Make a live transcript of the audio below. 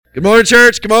Good morning,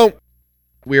 church. Come on.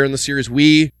 We are in the series,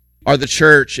 We Are the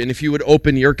Church. And if you would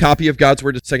open your copy of God's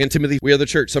Word to 2 Timothy, we are the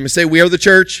church. So I'm going to say we are the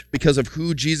church because of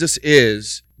who Jesus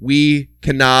is. We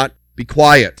cannot be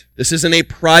quiet. This isn't a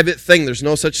private thing. There's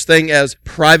no such thing as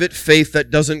private faith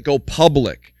that doesn't go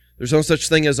public. There's no such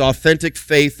thing as authentic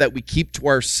faith that we keep to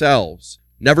ourselves.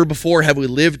 Never before have we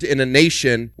lived in a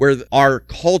nation where our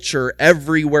culture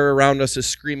everywhere around us is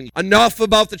screaming, enough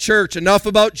about the church, enough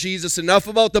about Jesus, enough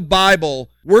about the Bible.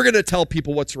 We're going to tell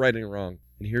people what's right and wrong.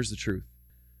 And here's the truth.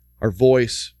 Our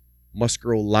voice must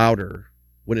grow louder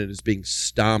when it is being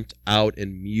stomped out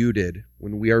and muted,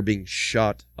 when we are being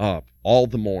shut up. All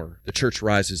the more, the church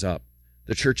rises up.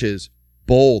 The church is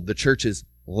bold. The church is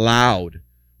loud.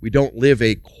 We don't live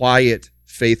a quiet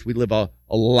faith. We live a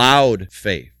loud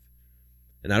faith.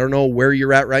 And I don't know where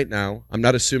you're at right now. I'm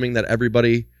not assuming that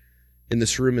everybody in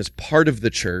this room is part of the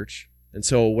church. And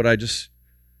so what I just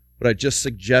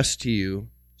suggest to you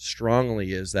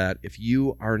strongly is that if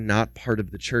you are not part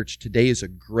of the church, today is a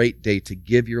great day to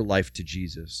give your life to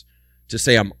Jesus. To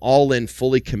say, I'm all in,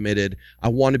 fully committed. I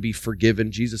want to be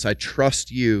forgiven. Jesus, I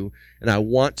trust you, and I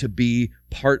want to be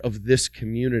part of this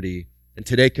community. And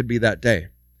today could be that day.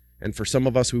 And for some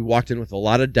of us, we walked in with a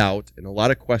lot of doubt and a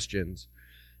lot of questions.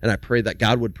 And I pray that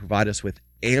God would provide us with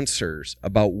answers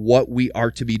about what we are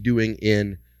to be doing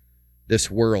in this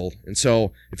world. And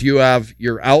so if you have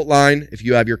your outline, if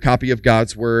you have your copy of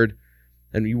God's Word,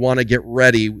 and you want to get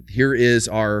ready, here is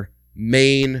our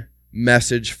main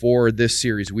message for this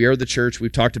series. We are the church.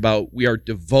 We've talked about we are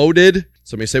devoted.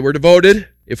 Somebody say we're devoted.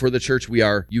 If we're the church, we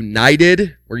are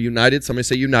united. We're united. Somebody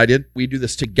say united. We do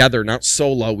this together, not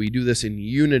solo. We do this in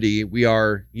unity. We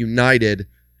are united.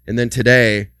 And then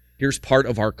today, here's part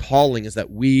of our calling is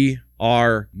that we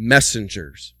are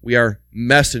messengers. We are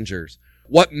messengers.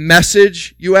 What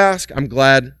message, you ask? I'm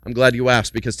glad you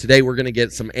asked, because today we're going to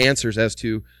get some answers as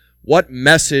to what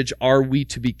message are we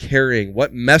to be carrying?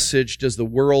 What message does the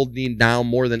world need now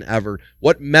more than ever?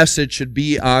 What message should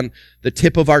be on the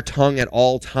tip of our tongue at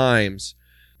all times?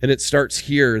 And it starts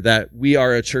here that we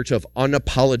are a church of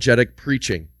unapologetic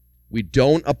preaching. We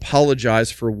don't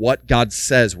apologize for what God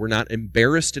says. We're not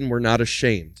embarrassed and we're not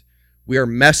ashamed. We are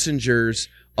messengers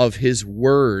of His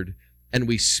Word, and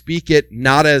we speak it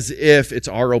not as if it's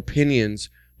our opinions,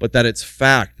 but that it's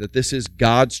fact, that this is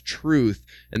God's truth,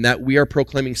 and that we are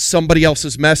proclaiming somebody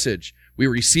else's message. We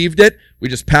received it, we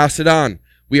just pass it on.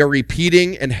 We are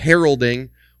repeating and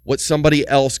heralding what somebody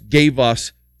else gave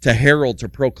us to herald, to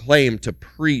proclaim, to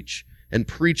preach, and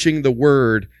preaching the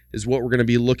Word is what we're going to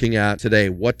be looking at today.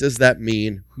 What does that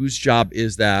mean? Whose job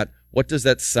is that? What does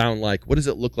that sound like? What does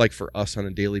it look like for us on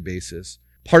a daily basis?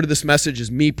 Part of this message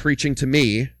is me preaching to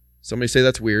me. Somebody say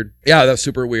that's weird. Yeah, that's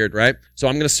super weird, right? So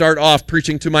I'm going to start off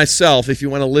preaching to myself if you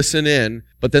want to listen in,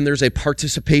 but then there's a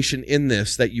participation in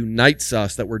this that unites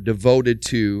us, that we're devoted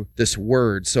to this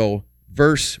word. So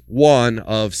verse 1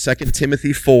 of 2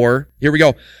 Timothy 4, here we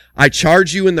go. I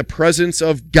charge you in the presence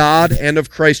of God and of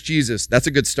Christ Jesus. That's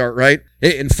a good start, right?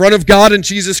 In front of God and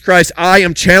Jesus Christ, I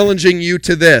am challenging you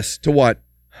to this. To what?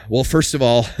 Well, first of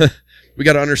all, we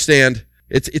got to understand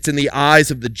it's in the eyes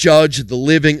of the judge, the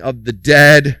living, of the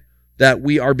dead, that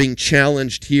we are being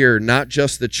challenged here, not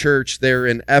just the church there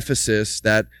in Ephesus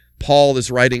that Paul is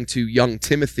writing to young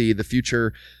Timothy, the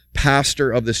future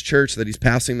pastor of this church that he's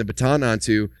passing the baton on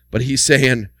to, but he's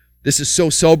saying, this is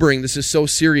so sobering, this is so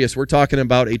serious. We're talking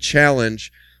about a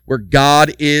challenge where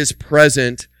God is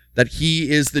present, that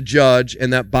He is the judge,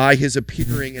 and that by His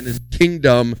appearing in His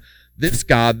kingdom, this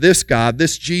God,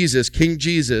 this Jesus, King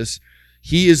Jesus,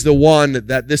 He is the one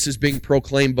that this is being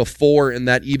proclaimed before, and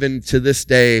that even to this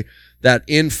day, that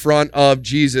in front of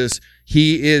Jesus,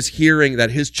 He is hearing that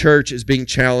His church is being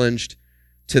challenged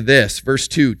to this. Verse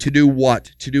 2, to do what?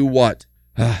 To do what?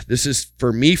 This is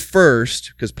for me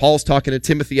first, because Paul's talking to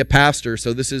Timothy, a pastor,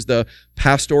 so this is the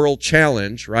pastoral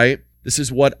challenge, right? This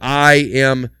is what I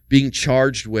am being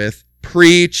charged with.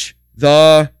 Preach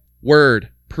the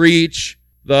word. Preach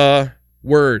the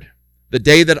word. The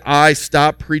day that I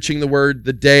stop preaching the word,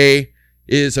 the day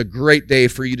is a great day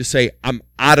for you to say, I'm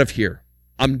out of here.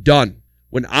 I'm done.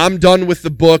 When I'm done with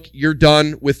the book, you're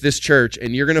done with this church,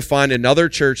 and you're going to find another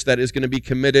church that is going to be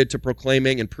committed to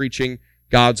proclaiming and preaching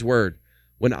God's word.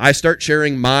 When I start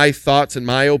sharing my thoughts and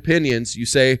my opinions, you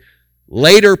say,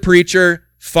 later, preacher,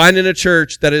 finding a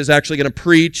church that is actually going to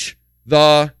preach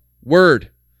the word.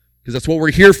 Because that's what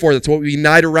we're here for. That's what we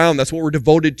unite around. That's what we're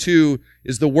devoted to,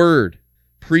 is the word.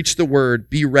 Preach the word.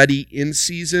 Be ready in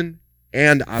season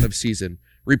and out of season.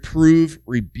 Reprove,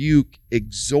 rebuke,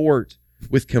 exhort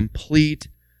with complete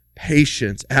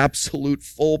patience, absolute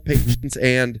full patience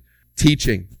and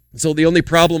teaching. So the only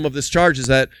problem of this charge is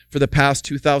that for the past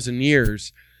 2,000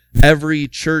 years, every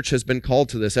church has been called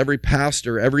to this. Every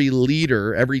pastor, every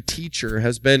leader, every teacher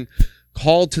has been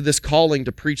called to this calling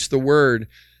to preach the word.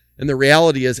 And the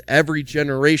reality is every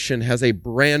generation has a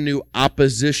brand new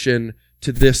opposition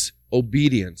to this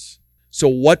obedience. So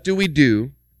what do we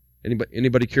do?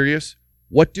 Anybody curious?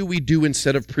 What do we do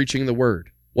instead of preaching the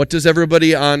word? What does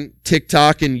everybody on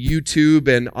TikTok and YouTube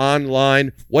and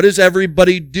online, what is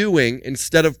everybody doing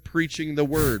instead of preaching the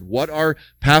word? What are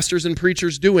pastors and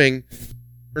preachers doing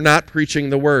for not preaching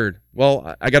the word?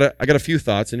 Well, I got a few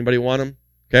thoughts. Anybody want them?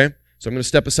 Okay. So I'm going to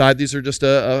step aside. These are just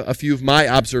a few of my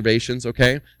observations,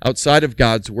 okay, outside of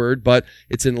God's word, but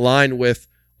it's in line with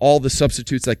all the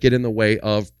substitutes that get in the way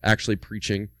of actually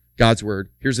preaching God's word.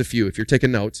 Here's a few. If you're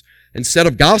taking notes, instead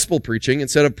of gospel preaching,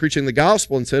 instead of preaching the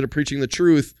gospel, instead of preaching the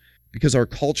truth, because our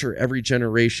culture, every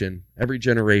generation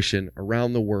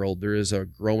around the world, there is a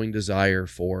growing desire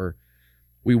for,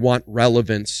 we want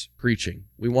relevance preaching.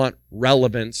 We want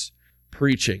relevance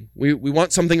preaching. We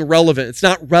want something relevant. It's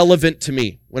not relevant to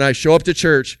me. When I show up to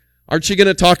church, aren't you going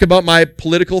to talk about my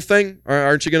political thing? Or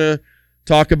aren't you going to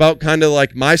talk about kind of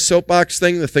like my soapbox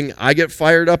thing, the thing I get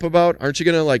fired up about? Aren't you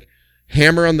going to like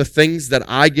hammer on the things that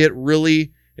I get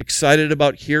really excited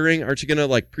about hearing? Aren't you going to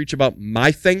like preach about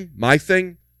my thing?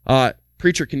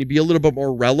 Preacher, can you be a little bit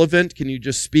more relevant? Can you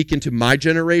just speak into my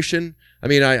generation? I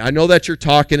mean, I know that you're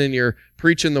talking and you're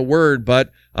preaching the word,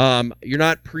 but you're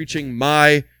not preaching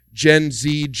my Gen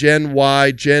Z, Gen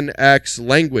Y, Gen X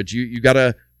language. You got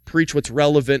to preach what's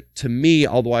relevant to me,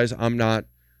 otherwise I'm not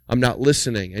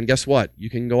listening. And guess what? You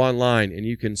can go online and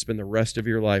you can spend the rest of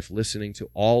your life listening to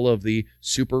all of the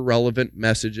super relevant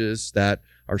messages that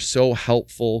are so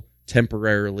helpful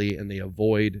temporarily, and they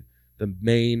avoid the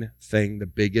main thing, the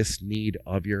biggest need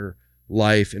of your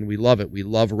life. And we love it. We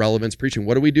love relevance preaching.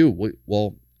 What do?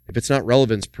 Well, if it's not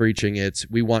relevance preaching,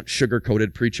 we want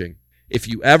sugar-coated preaching. If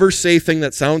you ever say a thing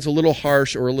that sounds a little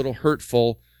harsh or a little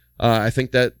hurtful, I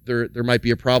think that there might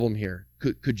be a problem here.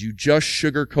 Could you just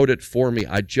sugarcoat it for me?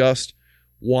 I just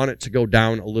want it to go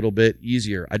down a little bit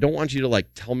easier. I don't want you to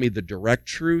like tell me the direct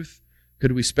truth.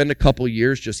 Could we spend a couple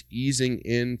years just easing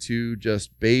into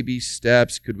just baby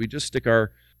steps? Could we just stick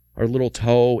our little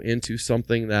toe into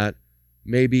something that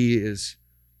maybe is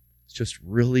just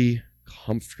really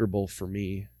comfortable for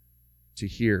me to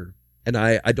hear? And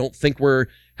I don't think we're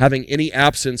having any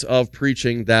absence of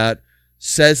preaching that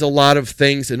says a lot of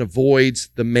things and avoids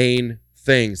the main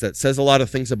things, that says a lot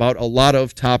of things about a lot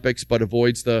of topics but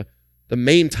avoids the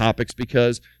main topics,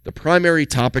 because the primary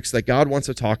topics that God wants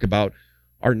to talk about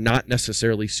are not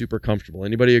necessarily super comfortable.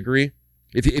 Anybody agree?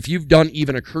 If you've done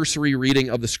even a cursory reading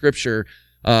of the scripture,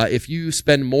 if you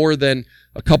spend more than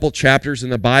a couple chapters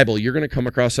in the Bible, you're going to come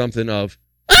across something of,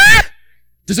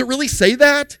 does it really say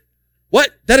that?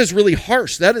 What? That is really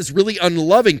harsh. That is really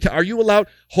unloving. Are you allowed?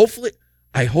 Hopefully,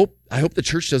 I hope the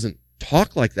church doesn't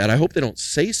talk like that. I hope they don't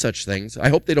say such things. I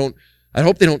hope they don't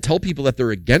tell people that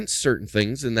they're against certain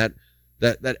things and that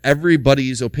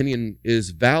everybody's opinion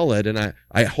is valid. And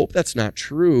I hope that's not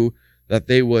true, that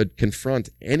they would confront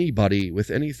anybody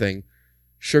with anything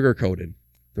sugar-coated.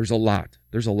 There's a lot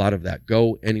of that.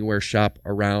 Go anywhere, shop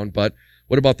around. But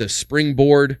what about this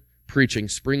springboard preaching?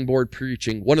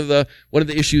 One of the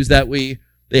issues that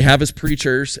they have as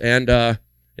preachers, and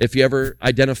if you ever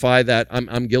identify that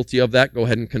I'm guilty of that, go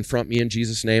ahead and confront me in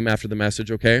Jesus' name after the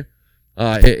message, okay?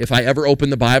 If I ever open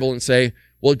the Bible and say,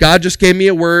 well, God just gave me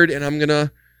a word, and I'm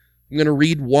gonna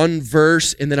read one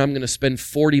verse, and then I'm gonna spend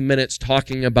 40 minutes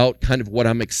talking about kind of what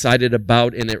I'm excited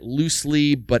about, and it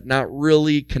loosely but not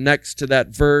really connects to that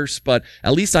verse, but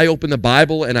at least I opened the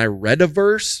Bible and I read a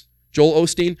verse, Joel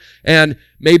Osteen, and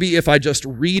maybe if I just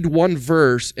read one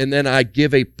verse and then I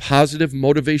give a positive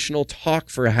motivational talk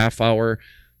for a half hour,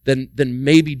 then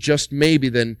maybe, just maybe,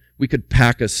 then we could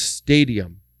pack a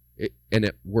stadium, and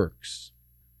it works.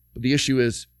 But the issue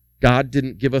is, God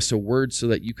didn't give us a word so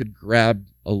that you could grab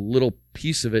a little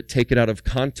piece of it, take it out of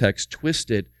context,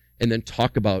 twist it, and then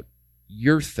talk about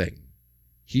your thing.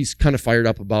 He's kind of fired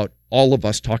up about all of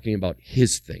us talking about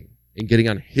his thing and getting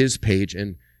on his page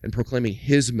and proclaiming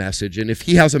his message. And if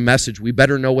he has a message, we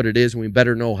better know what it is, and we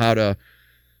better know how to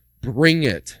bring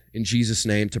it in Jesus'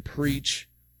 name, to preach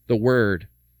the word.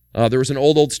 There was an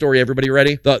old story. Everybody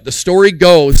ready? The story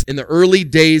goes, in the early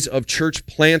days of church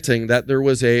planting, that there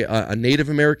was a Native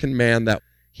American man that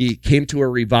he came to a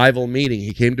revival meeting.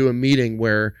 He came to a meeting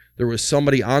where there was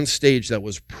somebody on stage that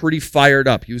was pretty fired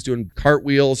up. He was doing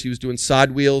cartwheels. He was doing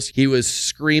side wheels. He was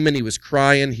screaming. He was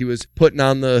crying. He was putting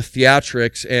on the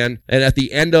theatrics. And at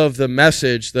the end of the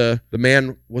message, the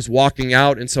man was walking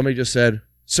out, and somebody just said,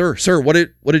 Sir, what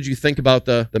did you think about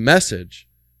the message?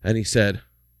 And he said,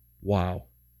 wow.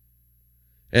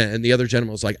 And the other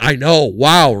gentleman was like, I know,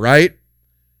 wow, right?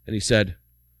 And he said,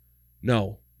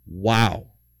 no, wow.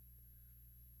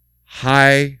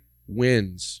 High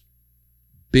winds,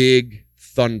 big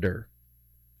thunder,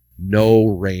 no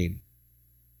rain.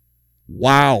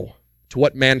 Wow to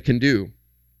what man can do.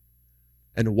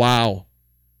 And wow,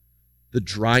 the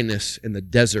dryness in the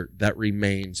desert that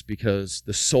remains, because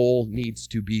the soul needs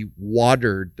to be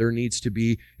watered. There needs to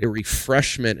be a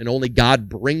refreshment, and only God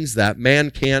brings that.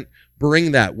 Man can't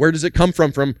bring that. Where does it come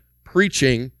from? From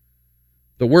preaching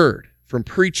the word. From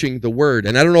preaching the word.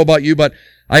 And I don't know about you, but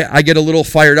I get a little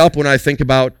fired up when I think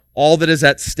about all that is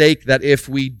at stake, that if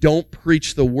we don't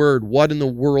preach the word, what in the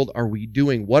world are we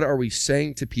doing? What are we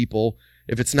saying to people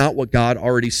if it's not what God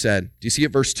already said? Do you see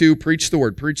it? Verse 2, preach the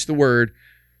word, preach the word.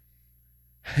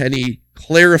 And he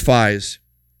clarifies,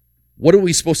 what are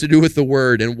we supposed to do with the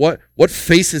word, and what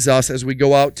faces us as we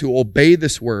go out to obey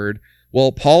this word?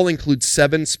 Well, Paul includes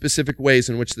 7 specific ways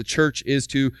in which the church is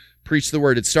to preach the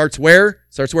word. It starts where? It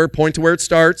starts where? Point to where it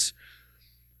starts.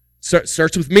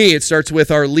 Starts with me. It starts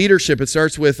with our leadership. It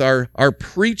starts with our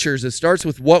preachers. It starts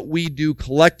with what we do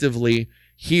collectively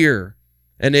here.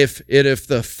 And if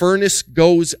the furnace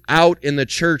goes out in the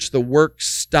church, the work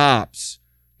stops.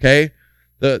 Okay?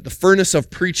 The furnace of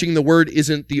preaching the word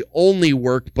isn't the only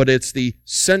work, but it's the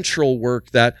central work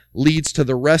that leads to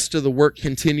the rest of the work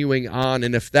continuing on.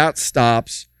 And if that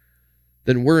stops,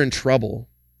 then we're in trouble.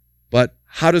 But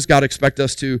how does God expect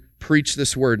us to preach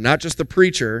this word? Not just the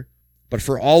preacher, but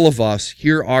for all of us.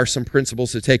 Here are some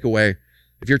principles to take away.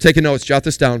 If you're taking notes, jot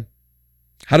this down.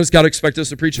 How does God expect us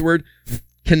to preach the word?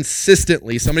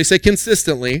 Consistently. Somebody say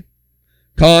consistently.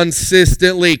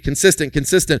 Consistently.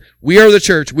 Consistent. We are the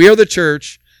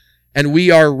church, and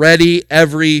we are ready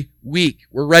every week.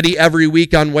 We're ready every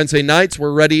week on Wednesday nights.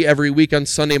 We're ready every week on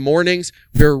Sunday mornings.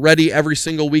 We're ready every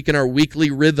single week in our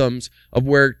weekly rhythms of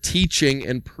where teaching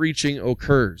and preaching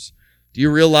occurs. Do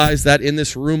you realize that in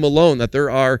this room alone, that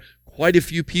there are quite a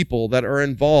few people that are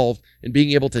involved in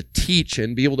being able to teach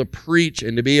and be able to preach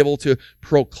and to be able to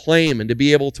proclaim and to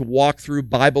be able to walk through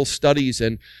Bible studies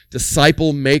and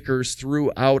disciple makers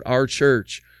throughout our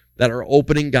church that are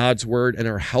opening God's word and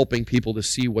are helping people to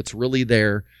see what's really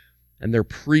there, and they're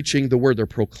preaching the word, they're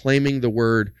proclaiming the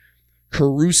word.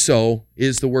 Caruso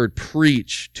is the word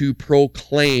preach, to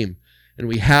proclaim. And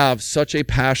we have such a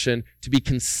passion to be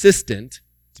consistent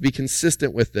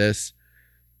with this,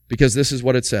 because this is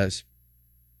what it says.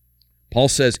 Paul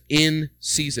says, in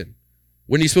season.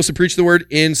 When are you supposed to preach the word?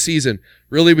 In season.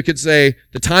 Really, we could say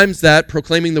the times that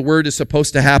proclaiming the word is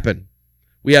supposed to happen.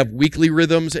 We have weekly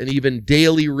rhythms and even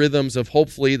daily rhythms of,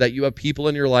 hopefully, that you have people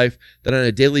in your life that on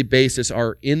a daily basis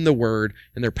are in the word,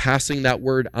 and they're passing that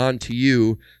word on to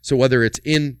you. So whether it's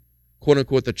in, quote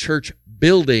unquote, the church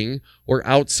building or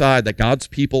outside, that God's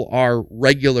people are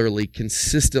regularly,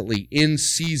 consistently in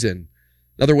season.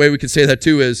 Another way we could say that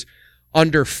too is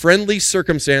under friendly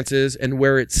circumstances and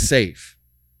where it's safe.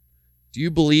 Do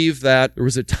you believe that there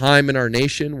was a time in our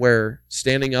nation where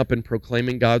standing up and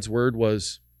proclaiming God's word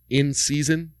was in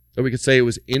season? That we could say it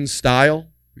was in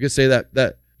style? We could say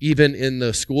that even in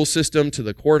the school system, to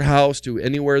the courthouse, to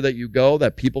anywhere that you go,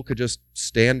 that people could just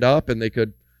stand up and they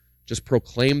could just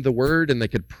proclaim the word and they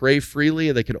could pray freely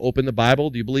and they could open the Bible?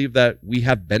 Do you believe that we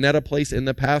have been at a place in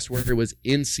the past where it was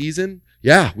in season?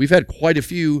 Yeah, we've had quite a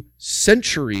few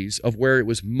centuries of where it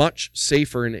was much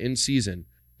safer and in season.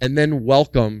 And then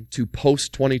welcome to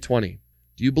post-2020.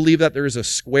 Do you believe that there is a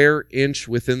square inch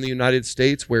within the United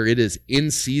States where it is in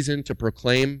season to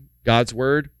proclaim God's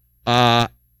word?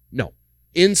 No.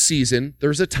 In season,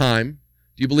 there's a time.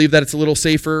 Do you believe that it's a little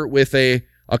safer with a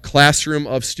classroom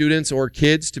of students or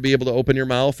kids to be able to open your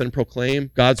mouth and proclaim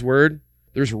God's word?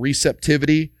 There's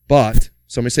receptivity, but,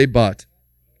 somebody say but.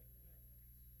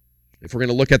 If we're going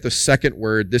to look at the second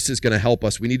word, this is going to help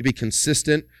us. We need to be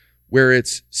consistent where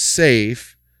it's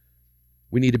safe.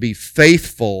 We need to be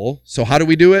faithful. So how do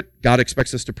we do it? God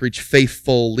expects us to preach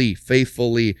faithfully.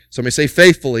 Somebody say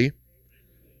faithfully.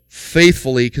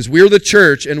 Faithfully, because we're the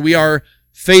church and we are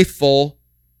faithful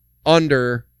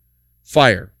under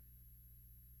fire.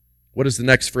 What does the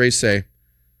next phrase say?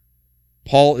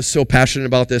 Paul is so passionate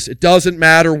about this. It doesn't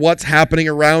matter what's happening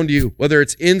around you, whether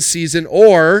it's in season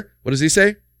or, what does he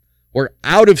say? Or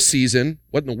out of season.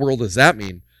 What in the world does that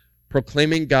mean?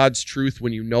 Proclaiming God's truth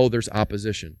when you know there's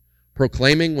opposition.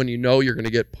 Proclaiming when you know you're going to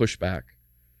get pushback.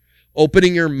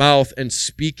 Opening your mouth and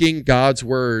speaking God's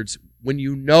words when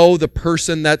you know the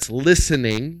person that's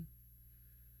listening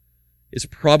is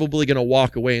probably going to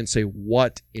walk away and say,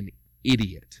 what an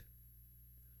idiot.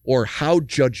 Or how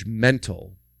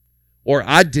judgmental. Or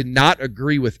I did not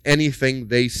agree with anything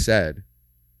they said.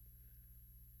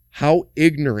 How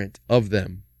ignorant of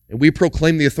them. And we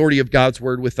proclaim the authority of God's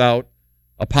word without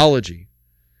apology.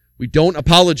 We don't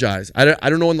apologize. I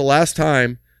don't know when the last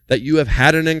time that you have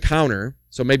had an encounter.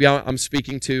 So maybe I'm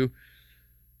speaking to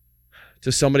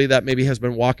somebody that maybe has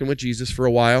been walking with Jesus for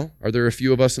a while. Are there a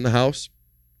few of us in the house?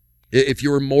 If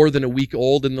you were more than a week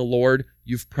old in the Lord,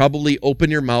 you've probably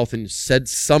opened your mouth and said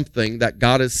something that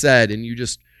God has said, and you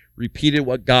just repeated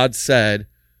what God said,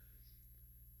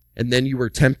 and then you were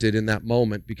tempted in that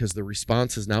moment because the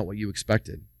response is not what you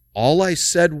expected. All I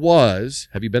said was,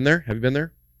 have you been there? Have you been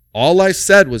there? All I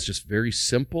said was just very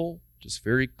simple, just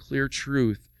very clear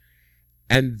truth.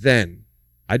 And then,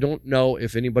 I don't know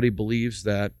if anybody believes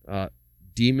that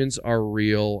demons are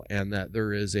real and that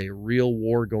there is a real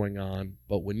war going on,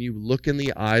 but when you look in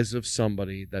the eyes of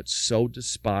somebody that so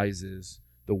despises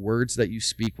the words that you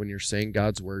speak when you're saying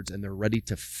God's words, and they're ready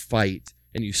to fight,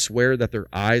 and you swear that their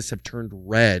eyes have turned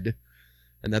red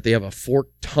and that they have a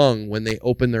forked tongue when they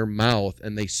open their mouth,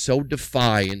 and they so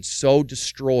defy and so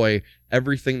destroy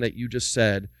everything that you just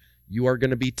said, you are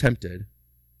going to be tempted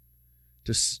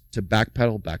to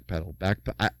backpedal.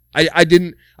 I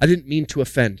didn't mean to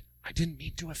offend. I didn't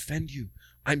mean to offend you.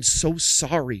 I'm so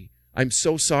sorry. I'm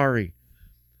so sorry.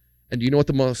 And do you know what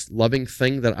the most loving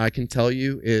thing that I can tell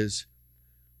you is?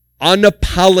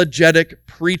 Unapologetic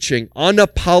preaching.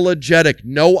 Unapologetic.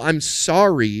 No, I'm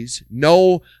sorries.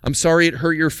 No, I'm sorry it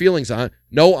hurt your feelings.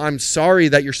 No, I'm sorry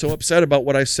that you're so upset about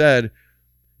what I said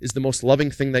is the most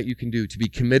loving thing that you can do, to be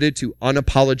committed to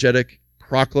unapologetic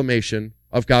proclamation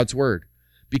of God's word.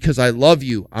 Because I love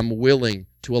you, I'm willing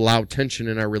to allow tension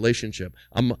in our relationship.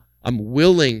 I'm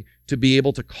willing to be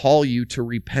able to call you to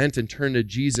repent and turn to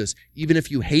Jesus, even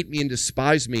if you hate me and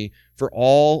despise me for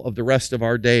all of the rest of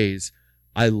our days.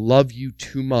 I love you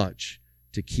too much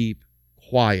to keep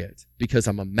quiet because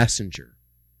I'm a messenger.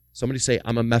 Somebody say,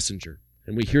 I'm a messenger.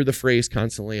 And we hear the phrase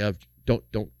constantly of, don't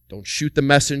shoot the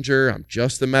messenger. I'm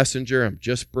just the messenger. I'm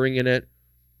just bringing it.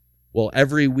 Well,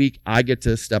 every week I get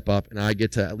to step up and I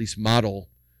get to at least model,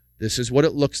 this is what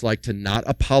it looks like to not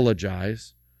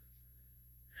apologize.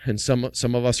 And some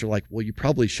of us are like, well, you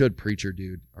probably should, preacher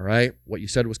dude, all right? What you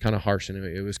said was kind of harsh and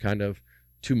it was kind of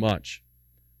too much.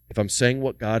 If I'm saying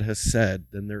what God has said,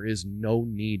 then there is no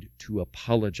need to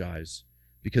apologize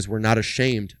because we're not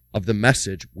ashamed of the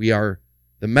message. We are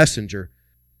the messenger.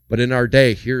 But in our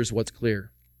day, here's what's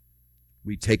clear.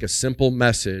 We take a simple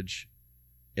message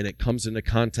and it comes into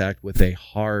contact with a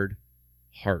hard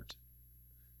heart.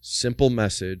 Simple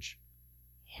message,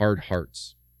 hard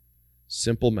hearts.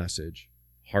 Simple message,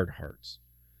 hard hearts.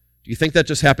 Do you think that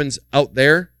just happens out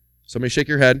there? Somebody shake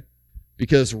your head.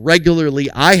 Because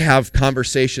regularly I have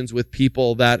conversations with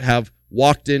people that have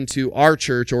walked into our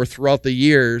church or throughout the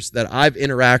years that I've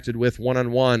interacted with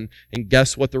one-on-one, and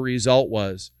guess what the result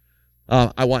was?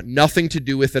 I want nothing to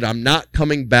do with it. I'm not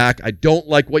coming back. I don't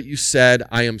like what you said.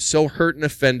 I am so hurt and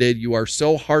offended. You are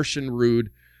so harsh and rude.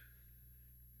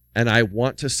 And I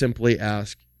want to simply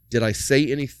ask, did I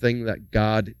say anything that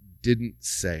God didn't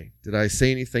say? Did I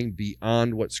say anything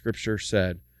beyond what Scripture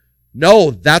said? No,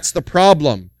 that's the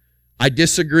problem. I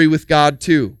disagree with God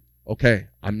too. Okay,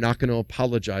 I'm not going to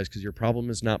apologize because your problem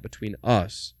is not between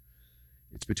us.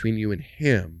 It's between you and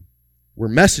him. We're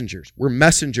messengers. We're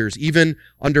messengers. Even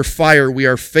under fire, we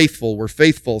are faithful. We're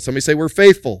faithful. Somebody say we're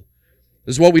faithful.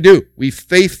 This is what we do. We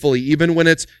faithfully, even when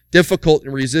it's difficult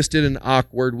and resisted and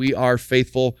awkward, we are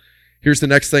faithful. Here's the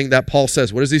next thing that Paul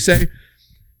says. What does he say?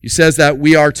 He says that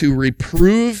we are to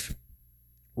reprove,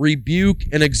 rebuke,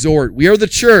 and exhort. We are the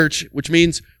church, which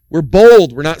means we're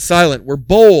bold. We're not silent. We're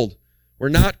bold. We're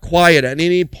not quiet. At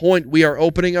any point, we are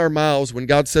opening our mouths. When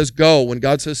God says go, when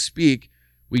God says speak,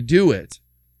 we do it.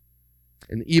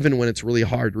 And even when it's really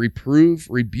hard, reprove,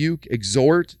 rebuke,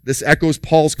 exhort. This echoes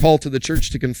Paul's call to the church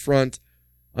to confront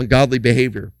ungodly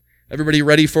behavior. Everybody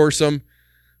ready for some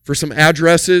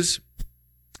addresses?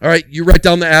 All right, you write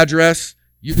down the address.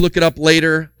 You look it up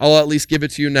later. I'll at least give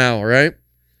it to you now, all right?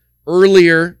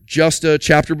 Earlier, just a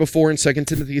chapter before in 2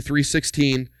 Timothy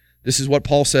 3:16, this is what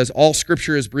Paul says. All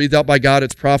Scripture is breathed out by God.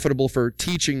 It's profitable for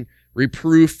teaching,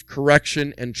 reproof,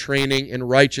 correction, and training in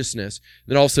righteousness.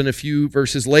 Then all of a sudden, a few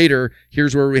verses later,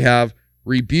 here's where we have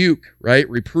rebuke, right?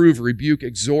 Reprove, rebuke,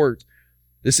 exhort.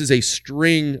 This is a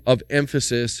string of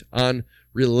emphasis on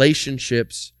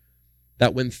relationships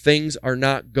that when things are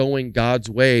not going God's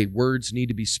way, words need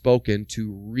to be spoken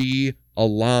to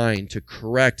realign, to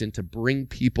correct, and to bring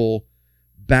people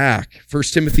back.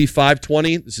 1 Timothy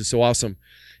 5:20, this is so awesome.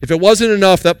 If it wasn't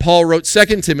enough that Paul wrote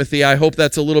 2 Timothy, I hope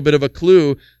that's a little bit of a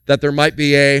clue that there might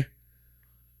be a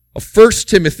A 1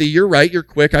 Timothy, you're right, you're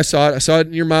quick. I saw it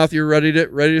in your mouth. You're ready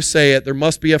to say it. There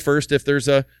must be a first if there's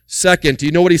a second. Do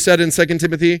you know what he said in 2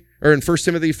 Timothy or in 1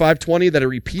 Timothy 5:20 that it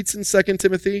repeats in 2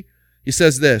 Timothy? He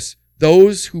says this,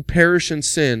 those who perish in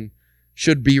sin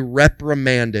should be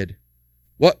reprimanded.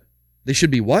 What? They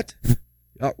should be what?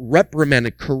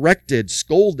 Reprimanded, corrected,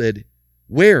 scolded.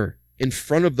 Where? In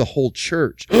front of the whole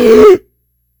church.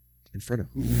 In front of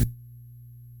who?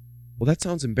 Well, that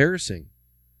sounds embarrassing.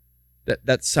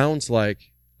 That sounds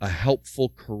like a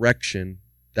helpful correction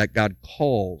that God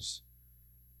calls.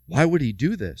 Why would he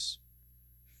do this?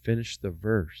 Finish the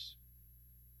verse.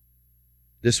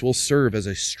 This will serve as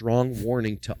a strong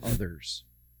warning to others.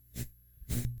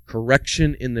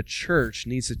 Correction in the church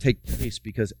needs to take place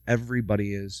because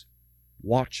everybody is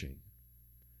watching.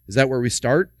 Is that where we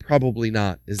start? Probably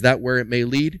not. Is that where it may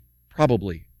lead?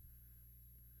 Probably.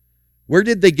 Where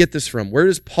did they get this from? Where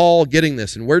is Paul getting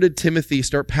this? And where did Timothy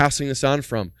start passing this on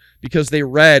from? Because they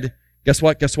read, guess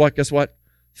what?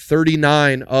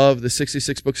 39 of the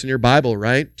 66 books in your Bible,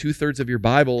 right? 2/3 of your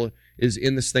Bible is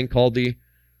in this thing called the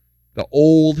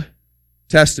Old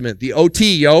Testament. The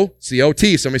OT, yo. It's the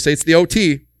OT. Somebody say it's the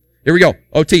OT. Here we go.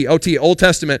 OT, Old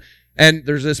Testament. And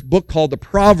there's this book called the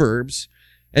Proverbs.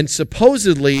 And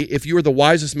supposedly, if you were the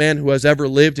wisest man who has ever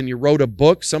lived and you wrote a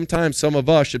book, sometimes some of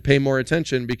us should pay more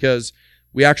attention because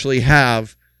we actually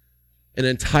have an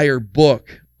entire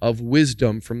book of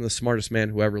wisdom from the smartest man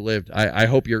who ever lived. I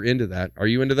hope you're into that. Are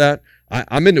you into that?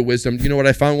 I'm into wisdom. Do you know what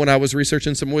I found when I was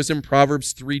researching some wisdom?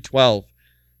 Proverbs 3:12.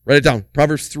 Write it down.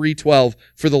 Proverbs 3:12.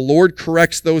 For the Lord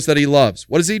corrects those that he loves.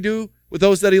 What does he do with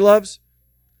those that he loves?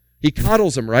 He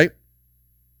coddles them, right?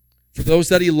 For those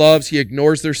that he loves, he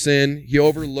ignores their sin. He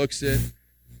overlooks it.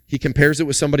 He compares it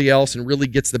with somebody else and really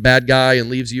gets the bad guy and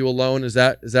leaves you alone. Is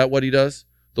that what he does?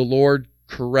 The Lord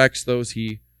corrects those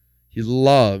he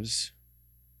loves.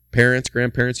 Parents,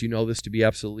 grandparents, you know this to be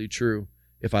absolutely true.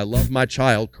 If I love my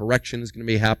child, correction is going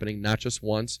to be happening not just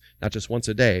once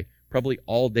a day, probably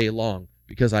all day long,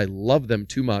 because I love them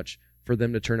too much for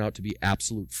them to turn out to be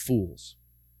absolute fools.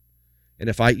 And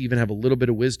if I even have a little bit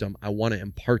of wisdom, I want to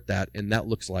impart that, and that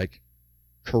looks like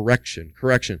correction.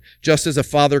 Just as a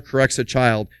father corrects a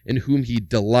child in whom he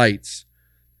delights.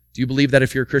 Do you believe that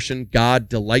if you're a Christian, God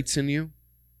delights in you?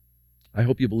 I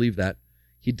hope you believe that.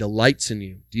 He delights in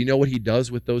you. Do you know what he does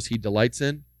with those he delights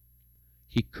in?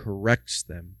 He corrects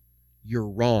them. You're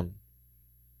wrong.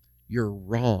 You're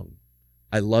wrong.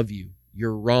 I love you.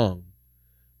 You're wrong.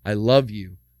 I love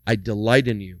you. I delight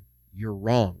in you. You're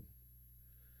wrong.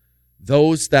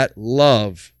 Those that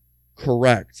love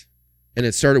correct. And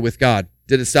it started with God.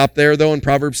 Did it stop there, though, in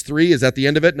Proverbs 3? Is that the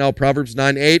end of it? No, Proverbs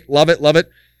 9:8. Love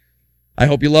it. I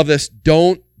hope you love this.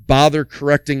 Don't bother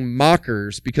correcting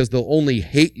mockers because they'll only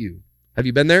hate you. Have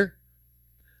you been there?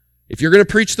 If you're going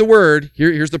to preach the word,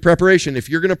 here's the preparation. If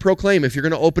you're going to proclaim, if you're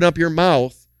going to open up your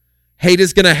mouth, hate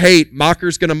is going to hate,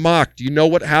 mocker's going to mock. Do you know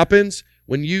what happens?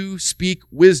 When you speak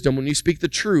wisdom, when you speak the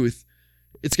truth,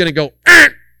 it's going to go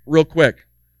real quick.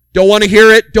 Don't want to hear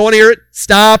it.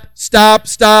 Stop.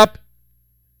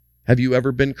 Have you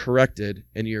ever been corrected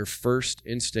and your first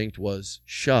instinct was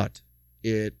shut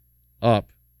it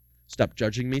up? Stop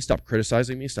judging me. Stop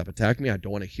criticizing me. Stop attacking me. I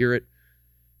don't want to hear it.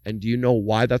 And do you know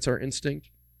why that's our instinct?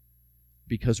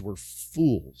 Because we're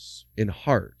fools in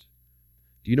heart.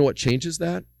 Do you know what changes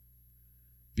that?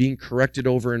 Being corrected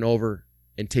over and over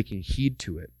and taking heed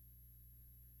to it.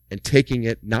 And taking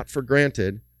it not for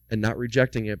granted and not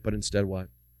rejecting it, but instead what?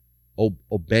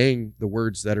 Obeying the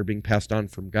words that are being passed on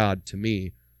from God to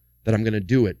me, that I'm going to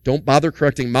do it. Don't bother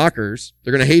correcting mockers.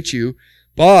 They're going to hate you.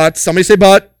 But, somebody say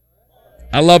but.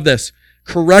 I love this.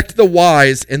 Correct the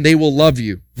wise and they will love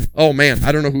you. Oh man,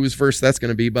 I don't know whose verse that's going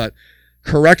to be, but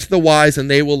correct the wise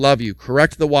and they will love you.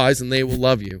 Correct the wise and they will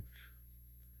love you.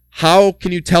 How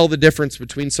can you tell the difference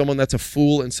between someone that's a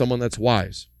fool and someone that's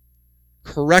wise?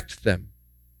 Correct them.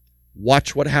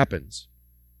 Watch what happens.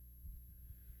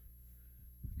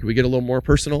 Can we get a little more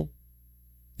personal?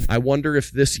 I wonder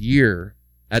if this year,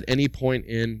 at any point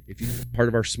if you're part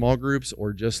of our small groups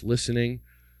or just listening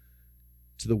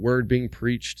to the word being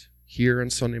preached here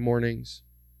on Sunday mornings,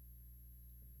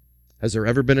 has there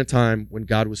ever been a time when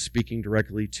God was speaking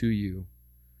directly to you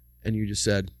and you just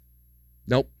said,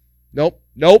 nope.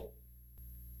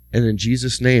 And in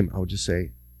Jesus' name, I would just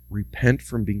say, repent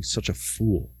from being such a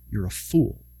fool. You're a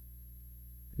fool.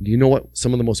 And do you know what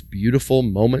some of the most beautiful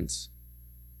moments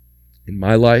in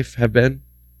my life have been?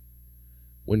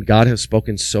 When God has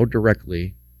spoken so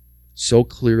directly, so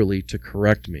clearly to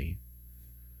correct me.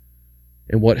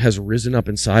 And what has risen up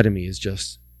inside of me is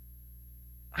just,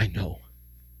 I know.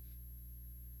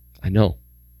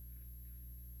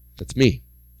 That's me.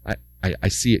 I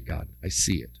see it, God. I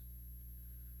see it.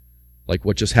 Like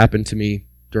what just happened to me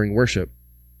during worship.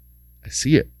 I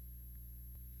see it.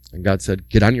 And God said,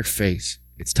 get on your face.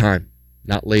 It's time.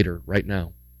 Not later, right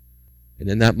now. And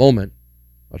in that moment,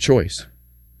 a choice.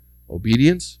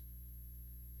 Obedience?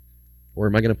 Or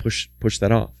am I going to push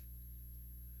that off?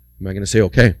 Am I going to say,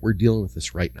 okay, we're dealing with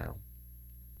this right now?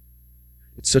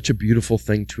 It's such a beautiful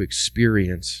thing to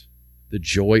experience the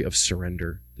joy of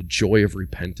surrender, the joy of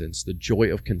repentance, the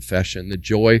joy of confession, the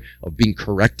joy of being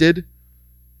corrected,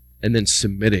 and then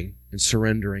submitting and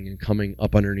surrendering and coming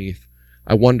up underneath.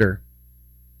 I wonder,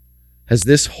 has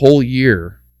this whole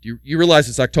year, you realize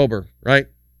it's October, right?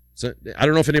 So I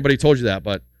don't know if anybody told you that,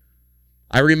 but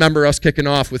I remember us kicking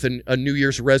off with a New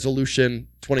Year's resolution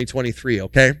 2023,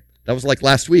 okay? That was like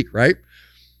last week, right?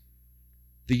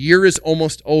 The year is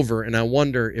almost over, and I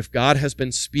wonder if God has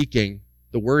been speaking,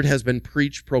 the word has been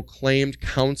preached, proclaimed,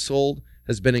 counseled,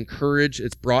 has been encouraged,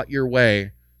 it's brought your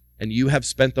way, and you have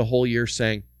spent the whole year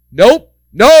saying, nope,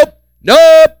 nope,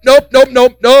 nope, nope, nope,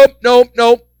 nope, nope, nope,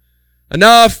 nope.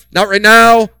 Enough, not right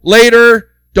now,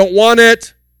 later, don't want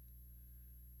it.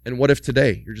 And what if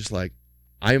today you're just like,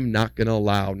 I am not going to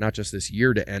allow not just this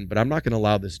year to end, but I'm not going to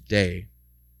allow this day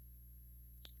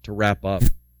to wrap up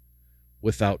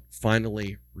without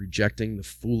finally rejecting the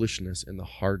foolishness and the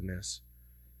hardness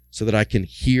so that I can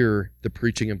hear the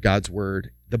preaching of God's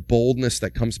word, the boldness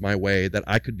that comes my way, that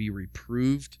I could be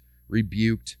reproved,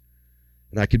 rebuked,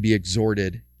 and I could be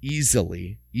exhorted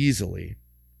easily.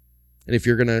 And if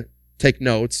you're going to take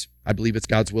notes, I believe it's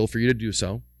God's will for you to do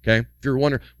so, okay? If you're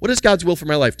wondering, what is God's will for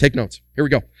my life? Take notes. Here we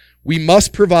go. We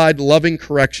must provide loving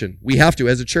correction. We have to,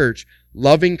 as a church,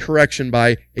 loving correction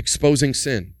by exposing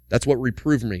sin. That's what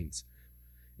reprove means.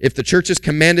 If the church is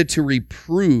commanded to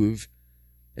reprove,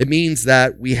 it means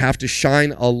that we have to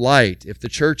shine a light. If the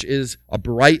church is a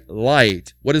bright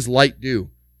light, what does light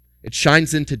do? It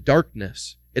shines into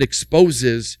darkness. It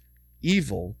exposes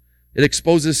evil. It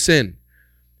exposes sin.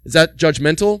 Is that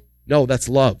judgmental? No, that's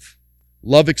love.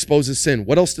 Love exposes sin.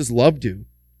 What else does love do?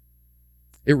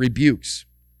 It rebukes.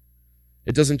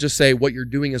 It doesn't just say what you're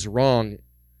doing is wrong.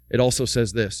 It also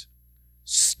says this: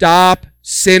 stop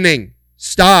sinning.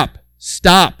 Stop.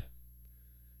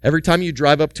 Every time you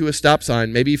drive up to a stop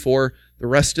sign, maybe for the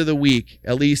rest of the week,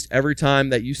 at least every time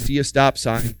that you see a stop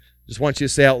sign, just want you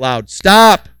to say out loud,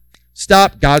 stop.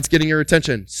 God's getting your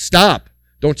attention. Stop.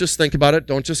 Don't just think about it.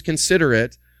 Don't just consider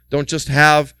it. Don't just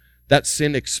have that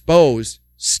sin exposed.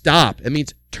 Stop. It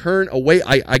means turn away.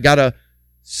 I gotta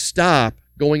stop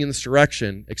going in this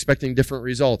direction, expecting different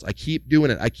results. I keep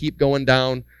doing it. I keep going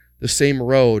down the same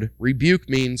road. Rebuke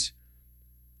means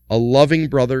a loving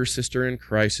brother or sister in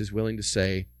Christ is willing to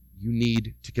say, you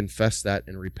need to confess that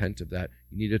and repent of that.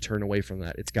 You need to turn away from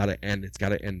that. It's got to end. It's got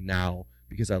to end now.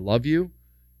 Because I love you,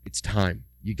 it's time.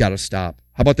 You got to stop.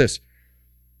 How about this?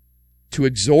 To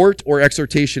exhort or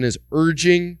exhortation is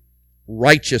urging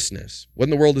righteousness. What in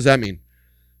the world does that mean?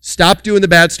 Stop doing the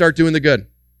bad, start doing the good.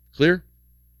 Clear?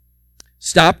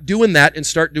 Stop doing that and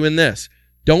start doing this.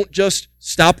 Don't just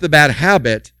stop the bad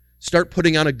habit. Start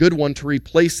putting on a good one to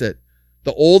replace it.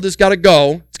 The old has got to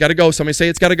go. It's got to go. Somebody say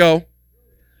it's got to go.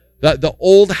 The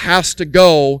old has to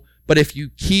go, but if you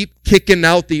keep kicking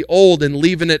out the old and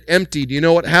leaving it empty, do you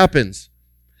know what happens?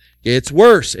 It's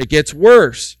worse. It gets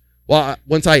worse. Well,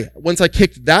 once I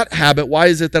kicked that habit, why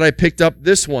is it that I picked up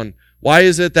this one? Why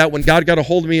is it that when God got a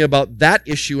hold of me about that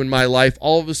issue in my life,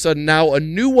 all of a sudden now a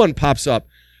new one pops up?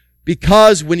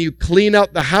 Because when you clean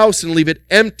out the house and leave it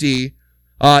empty,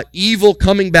 evil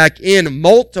coming back in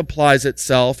multiplies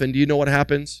itself. And do you know what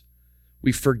happens?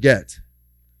 We forget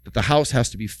that the house has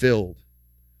to be filled.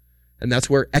 And that's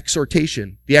where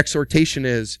the exhortation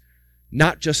is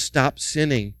not just stop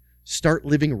sinning, start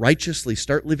living righteously,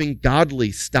 start living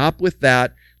godly. Stop with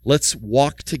that. Let's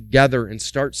walk together and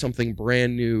start something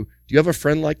brand new. Do you have a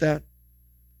friend like that?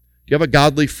 Do you have a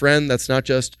godly friend that's not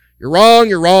just, you're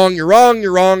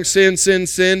wrong,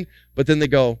 sin, but then they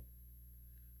go,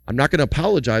 I'm not going to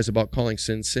apologize about calling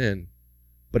sin,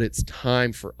 but it's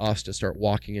time for us to start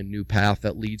walking a new path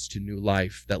that leads to new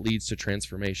life, that leads to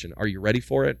transformation. Are you ready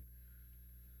for it?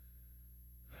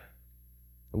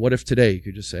 And what if today you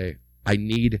could just say, I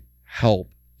need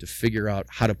help to figure out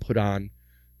how to put on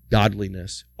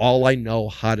godliness. All I know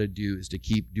how to do is to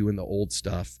keep doing the old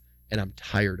stuff, and I'm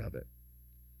tired of it.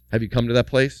 Have you come to that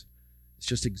place? It's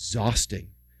just exhausting.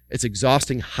 It's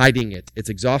exhausting hiding it. It's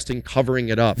exhausting covering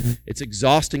it up. It's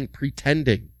exhausting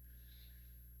pretending.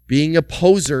 Being a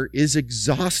poser is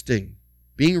exhausting.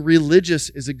 Being religious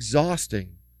is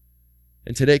exhausting.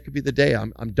 And today could be the day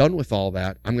I'm done with all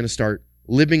that. I'm going to start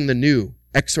living the new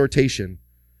exhortation.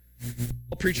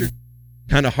 Preacher,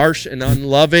 kind of harsh and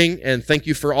unloving, and thank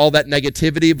you for all that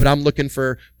negativity, but I'm looking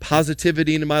for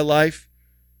positivity in my life.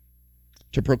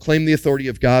 To proclaim the authority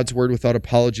of God's word without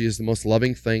apology is the most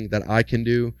loving thing that I can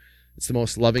do. It's the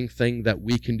most loving thing that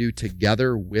we can do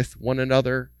together with one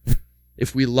another.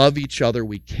 If we love each other,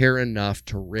 we care enough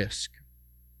to risk.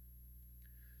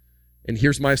 And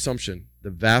here's my assumption. The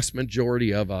vast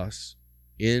majority of us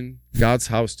in God's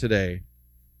house today,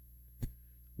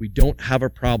 we don't have a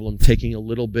problem taking a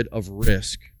little bit of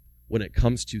risk when it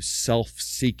comes to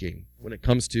self-seeking. When it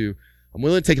comes to, I'm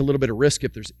willing to take a little bit of risk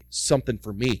if there's something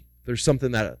for me. There's some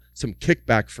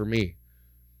kickback for me.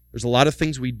 There's a lot of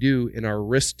things we do in our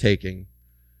risk-taking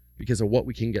because of what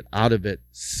we can get out of it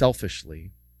selfishly.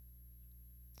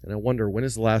 And I wonder, when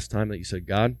is the last time that you said,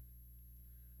 God,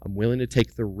 I'm willing to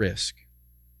take the risk.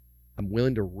 I'm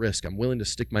willing to risk. I'm willing to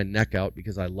stick my neck out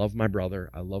because I love my brother.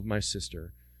 I love my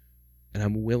sister. And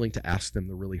I'm willing to ask them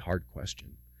the really hard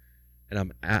question. And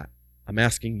I'm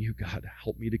asking you, God,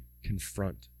 help me to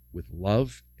confront with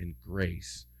love and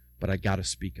grace. But I got to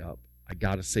speak up. I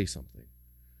got to say something.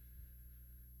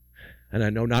 And I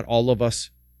know not all of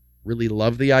us really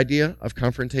love the idea of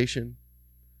confrontation,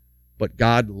 but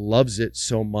God loves it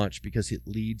so much because it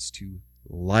leads to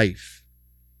life.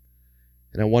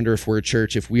 And I wonder if we're a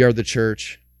church, if we are the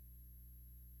church,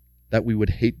 that we would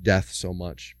hate death so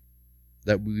much,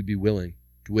 that we would be willing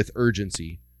to, with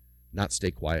urgency, not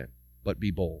stay quiet, but be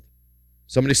bold.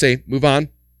 Somebody say, move on.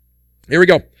 Here we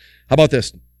go. How about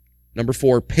this? Number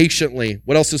 4, patiently.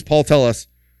 What else does Paul tell us?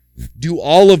 Do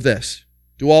all of this.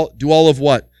 Do all of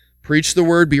what? Preach the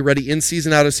word, be ready in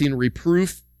season, out of season,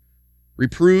 reprove,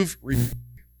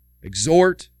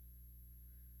 exhort.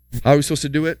 How are we supposed to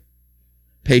do it?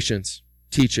 Patience,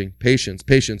 teaching, patience.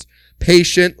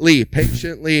 Patiently.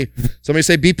 Somebody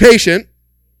say, be patient.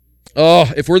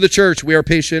 Oh, if we're the church, we are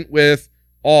patient with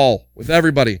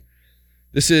everybody.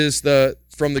 This is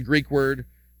from the Greek word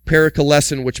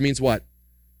parakalesin, which means what?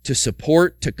 To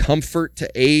support, to comfort, to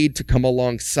aid, to come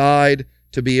alongside,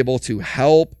 to be able to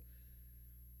help.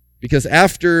 Because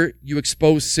after you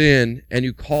expose sin and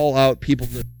you call out people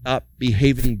that are not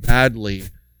behaving badly,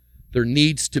 there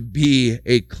needs to be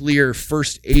a clear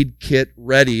first aid kit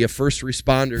ready, a first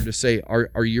responder to say,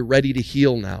 are you ready to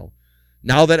heal now?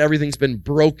 Now that everything's been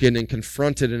broken and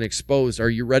confronted and exposed,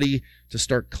 are you ready to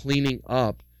start cleaning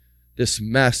up this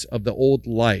mess of the old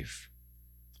life?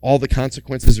 All the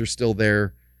consequences are still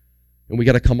there, and we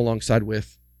got to come alongside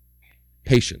with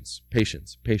patience.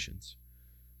 Does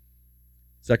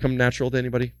that come natural to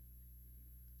anybody?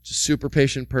 Just super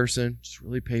patient person, just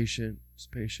really patient,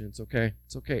 just patient. It's okay.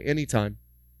 It's okay. Anytime.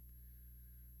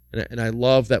 And I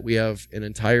love that we have an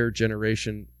entire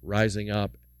generation rising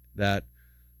up that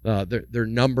their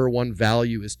number one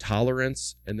value is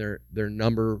tolerance, and their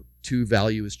number 2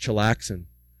 value is chillaxing.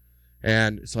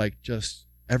 And it's like,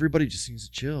 everybody just needs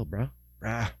to chill, bro.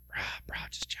 Bro,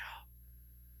 just chill.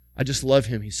 I just love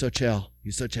him. He's so chill.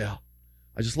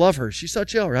 I just love her. She's so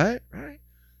chill, right? Right?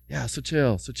 Yeah, so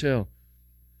chill.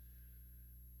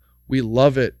 We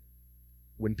love it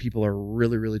when people are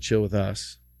really, really chill with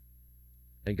us.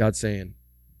 And God's saying,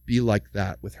 be like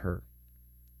that with her.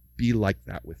 Be like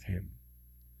that with him.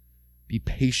 Be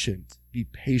patient.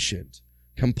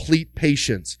 Complete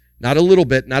patience. Not a little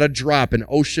bit, not a drop, an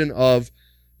ocean of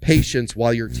patience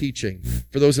while you're teaching.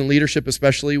 For those in leadership,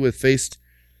 especially with faced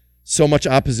so much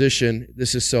opposition,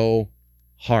 this is so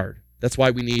hard. That's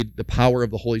why we need the power of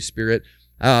the Holy Spirit.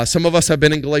 Some of us have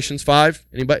been in Galatians 5.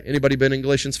 Anybody been in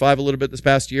Galatians 5 a little bit this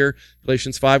past year?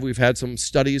 Galatians 5, we've had some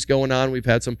studies going on. We've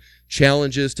had some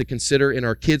challenges to consider in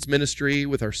our kids' ministry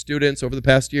with our students over the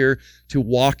past year to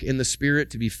walk in the Spirit,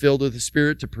 to be filled with the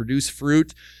Spirit, to produce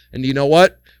fruit. And you know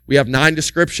what? We have 9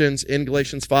 descriptions in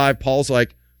Galatians 5. Paul's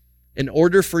like, in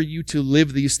order for you to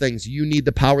live these things, you need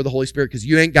the power of the Holy Spirit because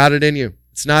you ain't got it in you.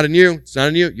 It's not in you.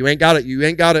 You ain't got it.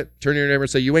 Turn to your neighbor and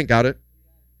say, you ain't got it.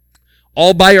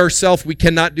 All by ourselves, we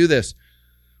cannot do this.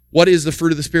 What is the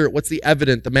fruit of the Spirit? What's the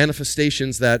evidence, the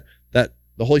manifestations that the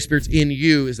Holy Spirit's in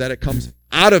you is that it comes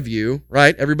out of you,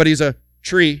 right? Everybody's a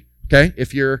tree, okay?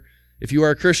 If you are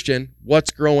a Christian,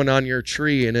 what's growing on your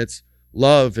tree? And it's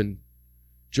love and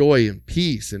joy and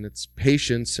peace, and it's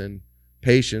patience.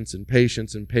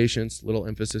 Little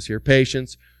emphasis here,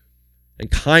 patience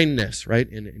and kindness, right?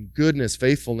 And goodness,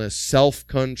 faithfulness,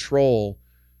 self-control.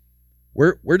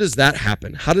 Where does that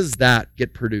happen? How does that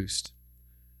get produced?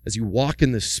 As you walk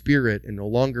in the Spirit and no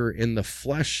longer in the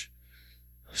flesh,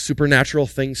 supernatural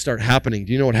things start happening.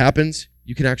 Do you know what happens?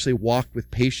 You can actually walk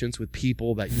with patience with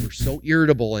people that you were so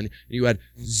irritable and you had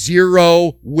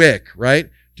zero wick, right?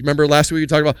 Do you remember last week we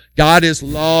talked about God is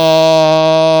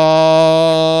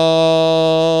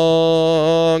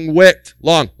long-wicked,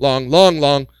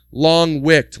 long-wicked,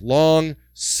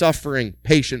 long-suffering,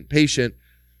 patient.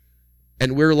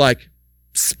 And we're like,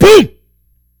 boom!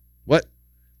 What?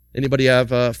 Anybody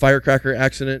have a firecracker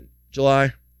accident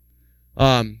July?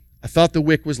 I thought the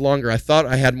wick was longer. I thought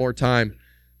I had more time.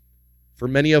 For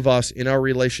many of us in our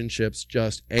relationships,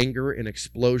 just anger and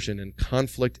explosion and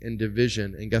conflict and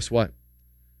division. And guess what?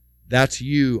 That's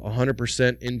you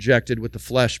 100% injected with the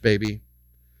flesh, baby.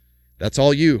 That's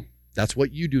all you. That's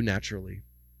what you do naturally.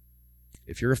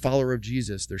 If you're a follower of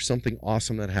Jesus, there's something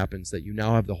awesome that happens, that you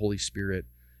now have the Holy Spirit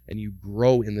and you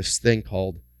grow in this thing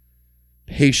called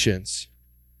patience.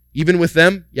 Even with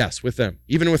them? Yes, with them.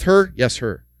 Even with her? Yes,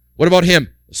 her. What about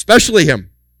him? Especially him.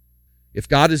 If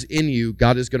God is in you,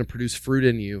 God is going to produce fruit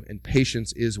in you, and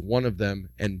patience is one of them.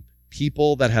 And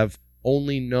people that have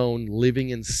only known living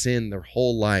in sin their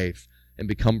whole life and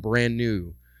become brand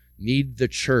new need the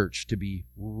church to be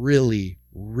really,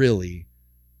 really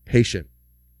patient.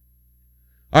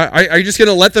 Are you just going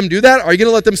to let them do that? Are you going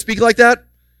to let them speak like that?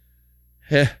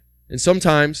 And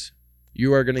sometimes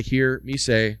you are going to hear me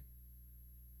say,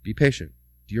 be patient.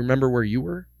 Do you remember where you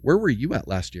were? Where were you at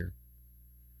last year?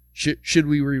 Should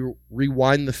we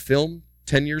rewind the film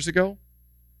 10 years ago?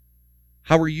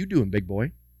 How are you doing, big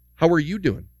boy? How are you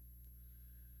doing?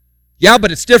 Yeah,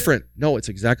 but it's different. No, it's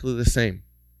exactly the same.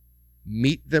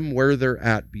 Meet them where they're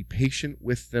at. Be patient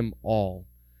with them all.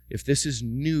 If this is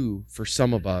new for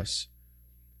some of us,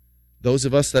 those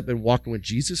of us that have been walking with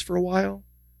Jesus for a while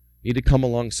need to come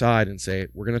alongside and say,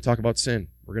 we're going to talk about sin.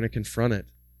 We're going to confront it.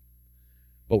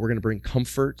 But we're going to bring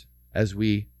comfort as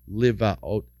we live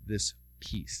out this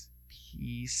peace,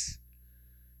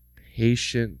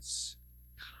 patience,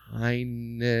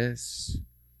 kindness,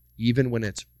 even when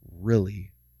it's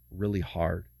really, really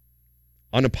hard.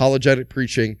 Unapologetic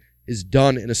preaching is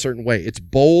done in a certain way. It's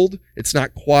bold, it's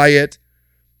not quiet,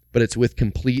 but it's with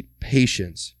complete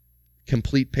patience.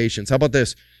 Complete patience. How about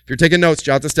this? If you're taking notes,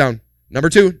 jot this down. Number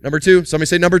two. Somebody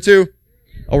say number 2.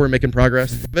 Oh, we're making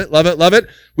progress. Love it.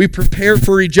 We prepare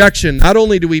for rejection. Not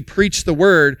only do we preach the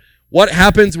word, what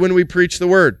happens when we preach the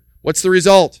word? What's the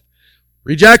result?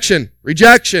 Rejection.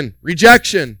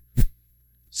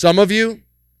 Some of you,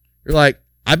 you're like,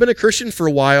 I've been a Christian for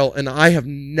a while and I have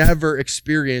never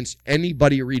experienced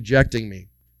anybody rejecting me.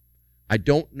 I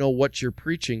don't know what you're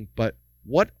preaching, but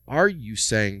what are you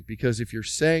saying? Because if you're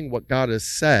saying what God has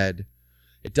said,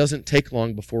 it doesn't take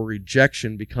long before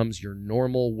rejection becomes your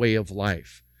normal way of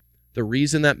life. The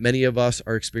reason that many of us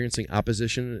are experiencing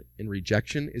opposition and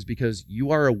rejection is because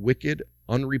you are a wicked,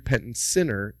 unrepentant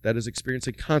sinner that is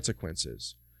experiencing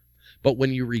consequences. But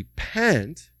when you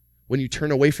repent, when you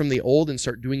turn away from the old and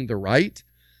start doing the right,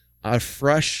 a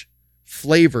fresh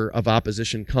flavor of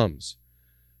opposition comes.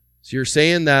 So you're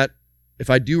saying that if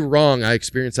I do wrong, I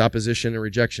experience opposition and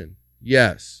rejection.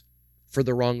 Yes, for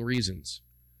the wrong reasons.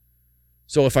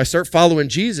 So if I start following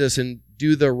Jesus and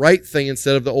do the right thing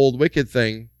instead of the old wicked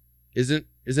thing, isn't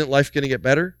life going to get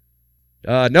better?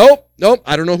 Nope.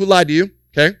 I don't know who lied to you.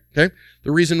 Okay.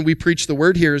 The reason we preach the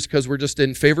word here is because we're just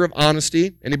in favor of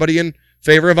honesty. Anybody in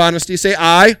favor of honesty? Say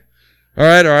aye. All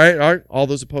right. All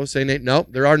those opposed say nay. No,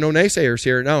 there are no naysayers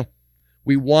here. No.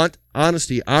 We want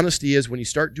honesty. Honesty is when you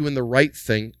start doing the right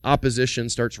thing, opposition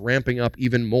starts ramping up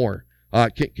even more.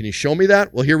 Can you show me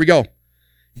that? Well, here we go.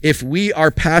 If we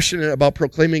are passionate about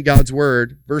proclaiming God's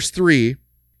word, verse 3,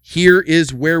 here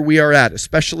is where we are at,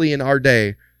 especially in our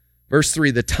day. Verse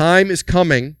 3, the time is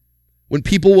coming when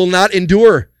people will not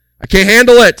endure. I can't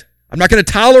handle it. I'm not going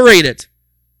to tolerate it.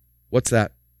 What's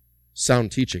that?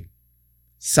 Sound teaching.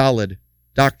 Solid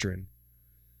doctrine.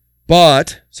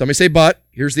 But, somebody say but,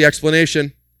 here's the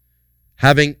explanation.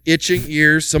 Having itching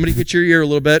ears. Somebody itch your ear a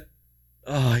little bit.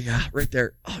 Oh, yeah, right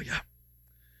there. Oh, yeah.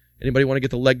 Anybody want to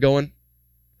get the leg going?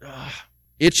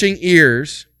 Itching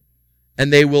ears,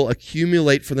 and they will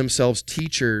accumulate for themselves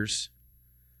teachers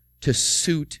to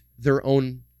suit their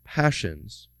own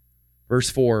passions. Verse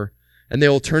 4, and they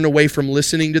will turn away from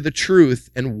listening to the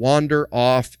truth and wander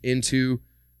off into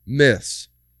myths.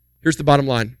 Here's the bottom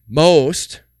line.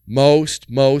 Most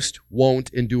won't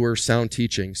endure sound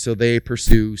teaching, so they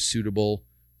pursue suitable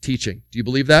teaching. Do you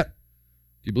believe that?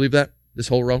 Do you believe that? This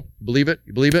whole row? You believe it?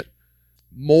 You believe it?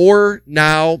 More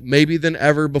now, maybe than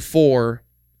ever before,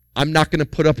 I'm not going to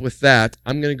put up with that.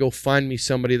 I'm going to go find me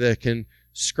somebody that can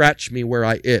scratch me where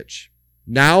I itch.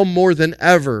 Now more than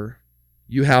ever,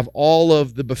 you have all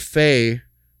of the buffet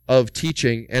of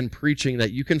teaching and preaching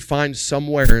that you can find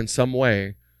somewhere in some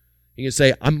way. You can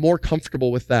say, I'm more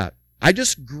comfortable with that. I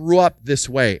just grew up this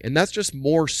way, and that's just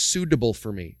more suitable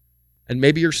for me. And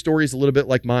maybe your story is a little bit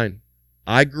like mine.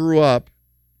 I grew up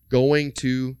going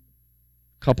to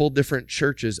a couple different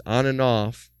churches on and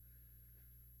off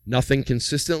Nothing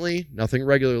consistently, nothing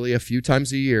regularly, a few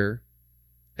times a year.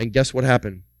 And guess what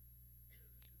happened?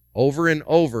 Over and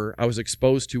over, I was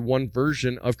exposed to one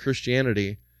version of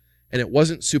Christianity, and it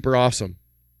wasn't super awesome.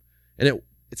 And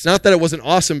it's not that it wasn't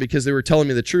awesome because they were telling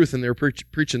me the truth and they were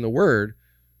preaching the word.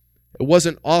 It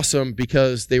wasn't awesome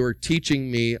because they were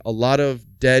teaching me a lot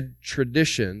of dead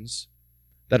traditions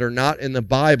that are not in the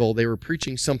Bible. They were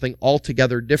preaching something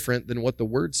altogether different than what the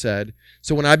word said.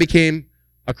 So when I became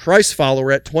a Christ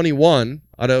follower at 21,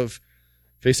 out of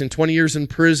facing 20 years in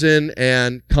prison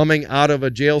and coming out of a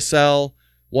jail cell,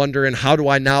 wondering, how do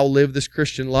I now live this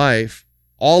Christian life?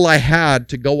 All I had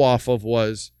to go off of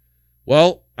was,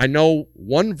 well, I know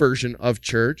one version of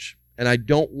church, and I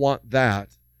don't want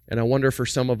that. And I wonder for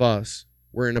some of us,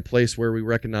 we're in a place where we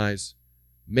recognize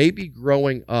maybe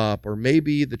growing up, or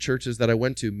maybe the churches that I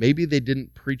went to, maybe they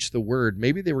didn't preach the word.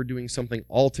 Maybe they were doing something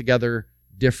altogether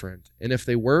different. And if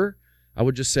they were, I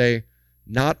would just say,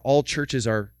 not all churches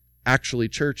are actually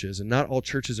churches, and not all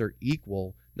churches are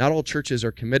equal. Not all churches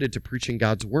are committed to preaching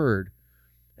God's word.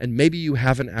 And maybe you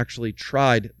haven't actually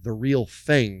tried the real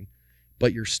thing,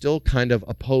 but you're still kind of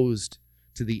opposed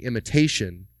to the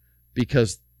imitation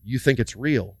because you think it's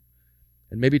real.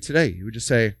 And maybe today you would just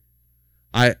say,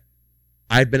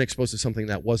 I've been exposed to something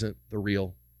that wasn't the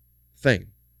real thing.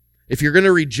 If you're going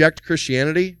to reject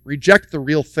Christianity, reject the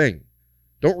real thing.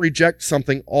 Don't reject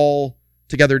something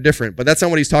altogether different. But that's not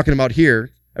what he's talking about here.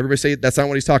 Everybody say that's not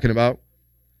what he's talking about.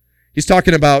 He's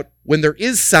talking about when there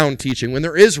is sound teaching, when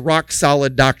there is rock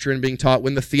solid doctrine being taught,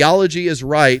 when the theology is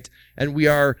right, and we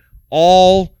are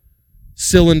all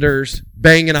cylinders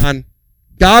banging on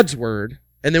God's word,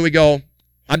 and then we go,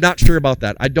 I'm not sure about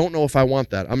that. I don't know if I want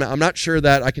that. I'm not sure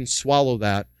that I can swallow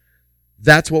that.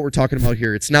 That's what we're talking about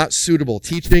here. It's not suitable.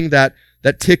 Teaching that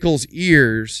tickles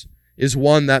ears is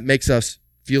one that makes us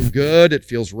feel good. It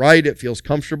feels right. It feels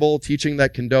comfortable. Teaching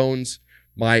that condones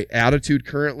my attitude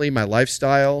currently, my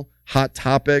lifestyle, hot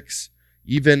topics,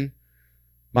 even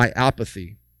my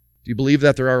apathy. Do you believe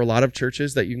that there are a lot of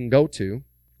churches that you can go to,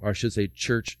 or I should say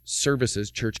church services,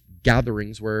 church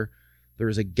gatherings, where there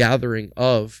is a gathering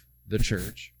of the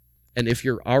church, and if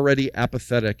you're already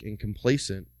apathetic and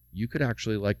complacent, you could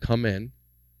actually come in,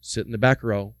 sit in the back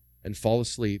row, and fall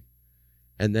asleep,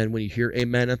 and then when you hear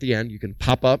amen at the end, you can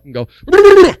pop up and go,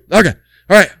 okay,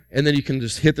 all right, and then you can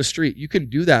just hit the street. You can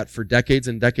do that for decades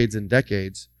and decades and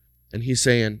decades, and he's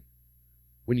saying,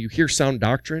 when you hear sound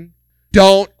doctrine,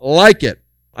 don't like it.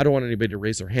 I don't want anybody to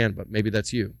raise their hand, but maybe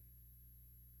that's you.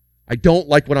 I don't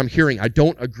like what I'm hearing. I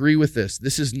don't agree with this.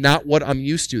 This is not what I'm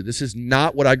used to. This is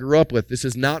not what I grew up with. This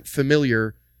is not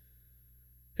familiar.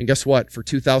 And guess what? For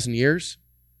 2,000 years,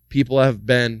 people have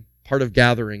been part of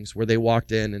gatherings where they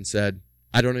walked in and said,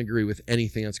 I don't agree with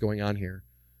anything that's going on here.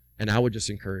 And I would just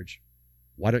encourage,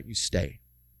 why don't you stay?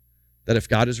 That if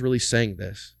God is really saying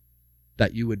this,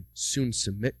 that you would soon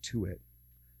submit to it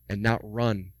and not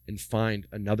run and find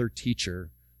another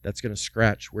teacher that's going to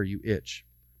scratch where you itch.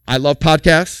 I love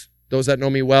podcasts. Those that know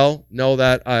me well know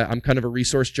that I'm kind of a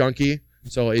resource junkie.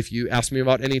 So if you ask me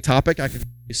about any topic, I can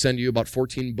send you about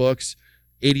 14 books,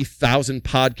 80,000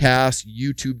 podcasts,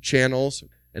 YouTube channels.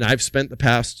 And I've spent the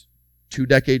past 2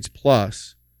 decades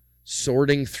plus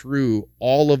sorting through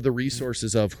all of the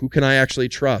resources of who can I actually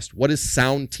trust? What is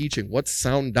sound teaching? What's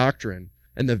sound doctrine?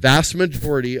 And the vast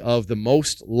majority of the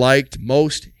most liked,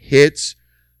 most hits,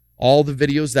 all the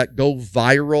videos that go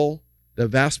viral, the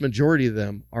vast majority of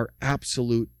them are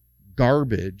absolute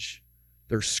garbage.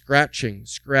 They're scratching,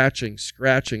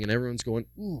 and everyone's going,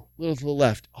 ooh, a little to the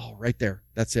left. Oh, right there.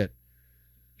 That's it.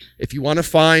 If you want to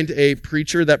find a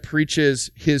preacher that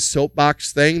preaches his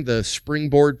soapbox thing, the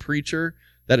springboard preacher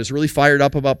that is really fired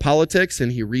up about politics,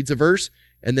 and he reads a verse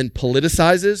and then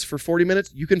politicizes for 40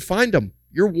 minutes, you can find him.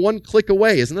 You're one click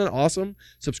away. Isn't that awesome?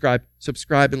 Subscribe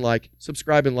and like.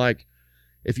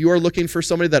 If you are looking for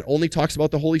somebody that only talks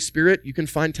about the Holy Spirit, you can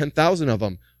find 10,000 of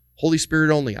them. Holy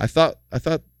Spirit only. I thought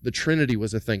the Trinity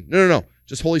was a thing. No.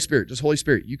 Just Holy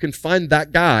Spirit. You can find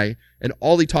that guy, and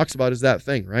all he talks about is that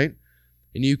thing, right?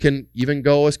 And you can even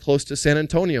go as close to San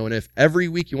Antonio. And if every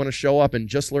week you want to show up and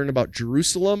just learn about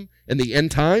Jerusalem and the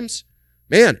end times,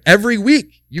 man, every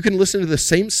week you can listen to the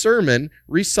same sermon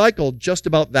recycled just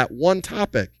about that one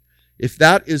topic. If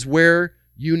that is where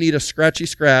you need a scratchy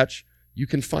scratch, you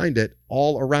can find it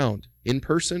all around, in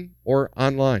person or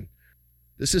online.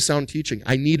 This is sound teaching.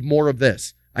 I need more of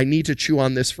this. I need to chew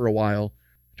on this for a while.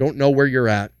 Don't know where you're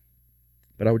at,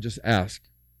 but I would just ask,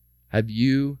 have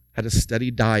you had a steady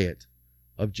diet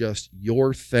of just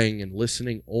your thing and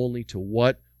listening only to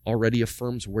what already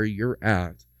affirms where you're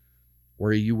at? Or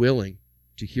are you willing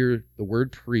to hear the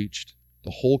word preached, the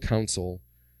whole counsel?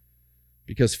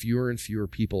 because fewer and fewer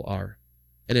people are.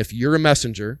 And if you're a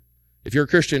messenger, if you're a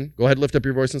Christian, go ahead and lift up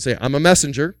your voice and say, I'm a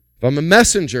messenger. If I'm a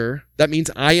messenger, that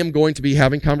means I am going to be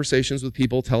having conversations with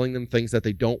people, telling them things that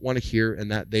they don't want to hear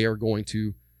and that they are going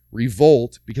to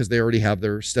revolt because they already have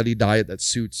their steady diet that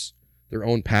suits their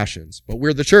own passions. But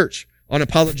we're the church.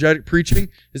 Unapologetic preaching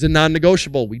is a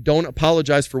non-negotiable. We don't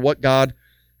apologize for what God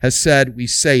has said. We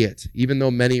say it, even though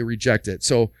many reject it.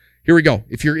 So here we go.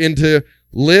 If you're into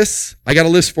lists, I got a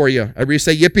list for you. Everybody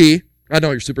say yippee. I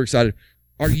know you're super excited.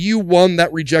 Are you one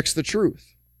that rejects the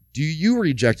truth? Do you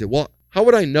reject it? Well, how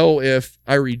would I know if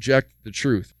I reject the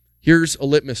truth? Here's a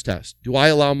litmus test. Do I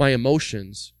allow my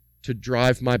emotions to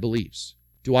drive my beliefs?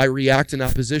 Do I react in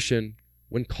opposition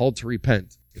when called to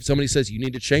repent? If somebody says, you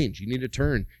need to change, you need to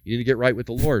turn, you need to get right with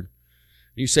the Lord,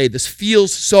 and you say, this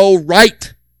feels so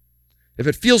right. If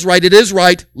it feels right, it is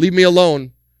right. Leave me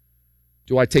alone.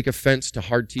 Do I take offense to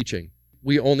hard teaching?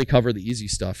 We only cover the easy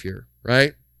stuff here,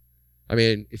 right? I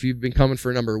mean, if you've been coming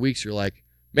for a number of weeks, you're like,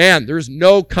 man, there's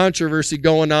no controversy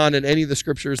going on in any of the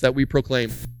scriptures that we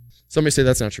proclaim. Somebody say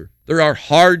that's not true. There are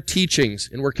hard teachings,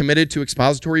 and we're committed to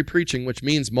expository preaching, which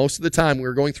means most of the time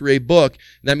we're going through a book,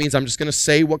 and that means I'm just going to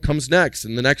say what comes next,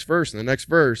 and the next verse, and the next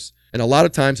verse. And a lot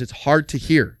of times it's hard to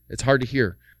hear. It's hard to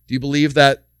hear. Do you believe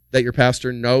that your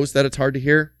pastor knows that it's hard to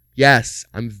hear? Yes,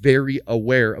 I'm very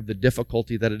aware of the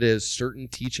difficulty that it is. Certain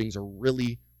teachings are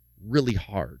really, really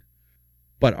hard.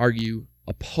 But are you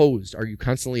opposed? Are you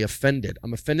constantly offended?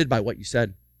 I'm offended by what you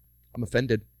said. I'm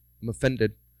offended. I'm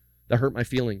offended. That hurt my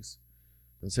feelings.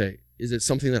 And say, is it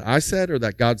something that I said or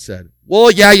that God said? Well,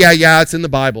 yeah, it's in the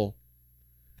Bible.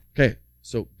 Okay,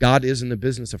 so God is in the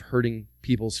business of hurting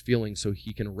people's feelings so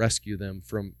he can rescue them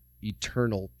from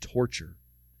eternal torture.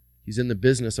 He's in the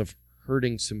business of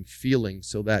hurting some feelings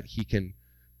so that he can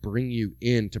bring you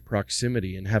into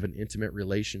proximity and have an intimate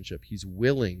relationship. He's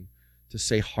willing to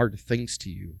say hard things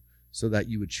to you so that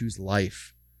you would choose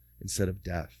life instead of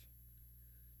death.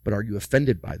 But are you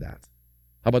offended by that?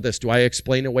 How about this? Do I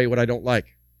explain away what I don't like?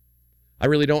 I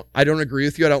don't agree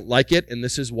with you. I don't like it, and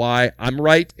this is why I'm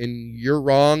right and you're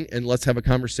wrong, and let's have a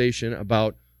conversation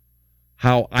about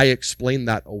how I explain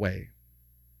that away.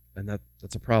 And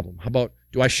that's a problem. How about,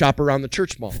 do I shop around the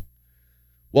church mall?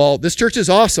 Well, this church is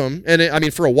awesome,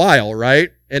 and for a while, right?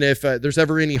 And if there's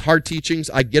ever any hard teachings,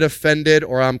 I get offended,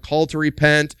 or I'm called to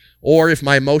repent, or if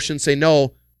my emotions say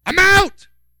no, I'm out!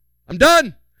 I'm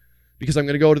done! Because I'm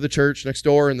going to go to the church next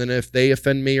door, and then if they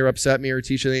offend me or upset me or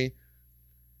teach me,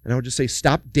 and I would just say,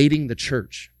 stop dating the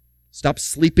church. Stop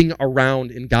sleeping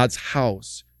around in God's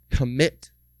house.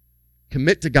 Commit.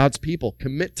 Commit to God's people.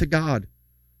 Commit to God,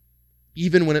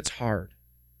 even when it's hard.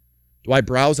 Do I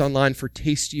browse online for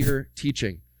tastier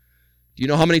teaching? Do you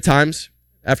know how many times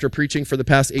after preaching for the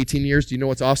past 18 years, do you know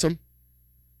what's awesome?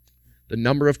 The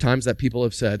number of times that people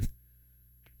have said,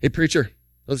 hey, preacher,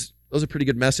 that was a pretty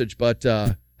good message, but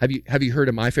have you heard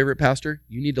of my favorite pastor?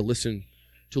 You need to listen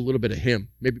to a little bit of him.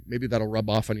 Maybe that'll rub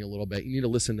off on you a little bit. You need to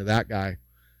listen to that guy.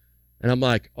 And I'm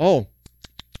like, oh,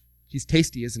 he's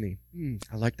tasty, isn't he?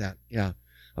 I like that. Yeah.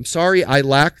 I'm sorry I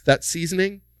lack that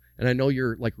seasoning, and I know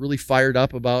you're like really fired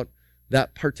up about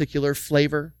that particular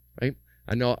flavor, right?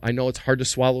 I know it's hard to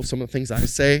swallow some of the things I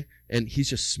say, and he's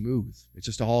just smooth. It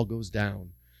just all goes down.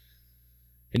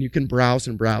 And you can browse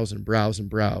and browse and browse and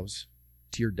browse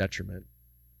to your detriment.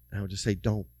 And I would just say,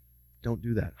 don't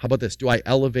do that. How about this? Do I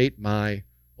elevate my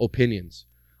opinions?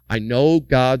 I know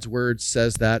God's word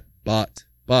says that, but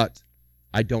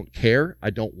I don't care. I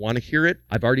don't want to hear it.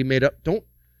 I've already made up.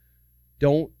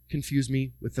 Don't confuse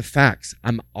me with the facts.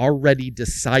 I'm already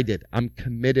decided. I'm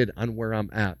committed on where I'm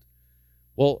at.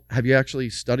 Well, have you actually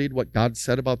studied what God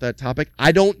said about that topic?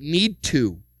 I don't need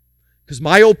to, because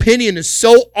my opinion is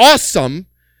so awesome,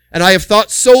 and I have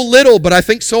thought so little, but I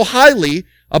think so highly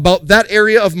about that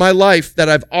area of my life that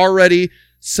I've already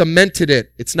cemented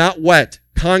it. It's not wet,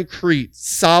 concrete,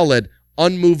 solid,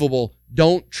 unmovable.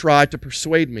 Don't try to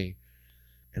persuade me.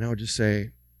 And I would just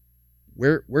say,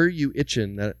 where are you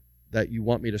itching that you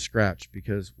want me to scratch?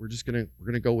 Because we're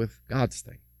gonna go with God's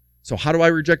thing. So how do I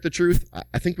reject the truth?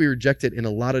 I think we reject it in a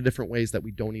lot of different ways that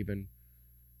we don't even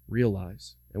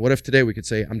realize. And what if today we could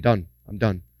say, I'm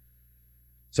done.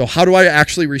 So how do I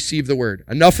actually receive the word?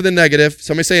 Enough of the negative.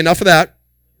 Somebody say enough of that.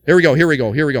 Here we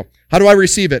go. How do I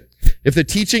receive it? If the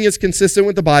teaching is consistent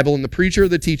with the Bible and the preacher or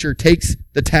the teacher takes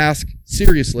the task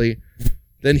seriously,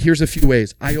 then here's a few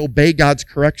ways. I obey God's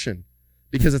correction,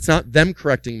 because it's not them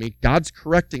correcting me. God's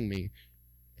correcting me,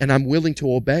 and I'm willing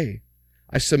to obey.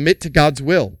 I submit to God's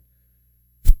will.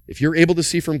 If you're able to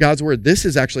see from God's word, this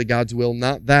is actually God's will,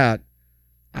 not that,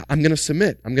 I'm going to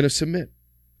submit.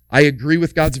 I agree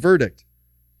with God's verdict.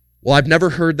 Well, I've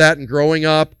never heard that, and growing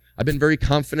up, I've been very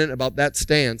confident about that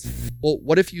stance. Well,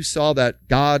 what if you saw that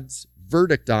God's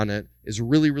verdict on it is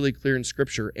really, really clear in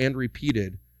Scripture and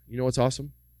repeated? You know what's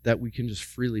awesome? That we can just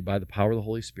freely, by the power of the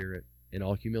Holy Spirit, in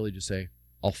all humility, just say,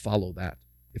 I'll follow that.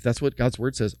 If that's what God's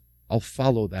word says, I'll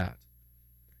follow that.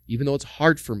 Even though it's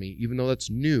hard for me, even though that's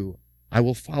new, I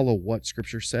will follow what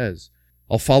Scripture says.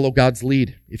 I'll follow God's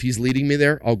lead. If he's leading me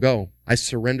there, I'll go. I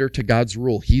surrender to God's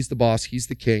rule. He's the boss, he's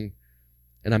the king,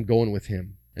 and I'm going with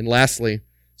him. And lastly,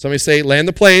 somebody say, land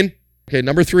the plane. Okay,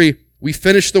 number 3, we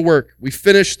finish the work. We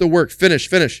finish the work. Finish.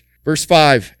 Verse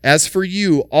 5, as for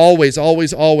you, always,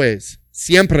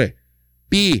 siempre,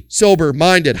 be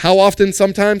sober-minded. How often?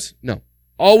 Sometimes? No.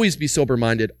 Always be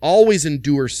sober-minded. Always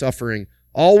endure suffering.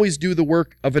 Always do the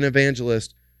work of an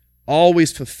evangelist.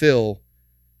 Always fulfill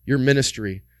your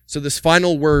ministry. So this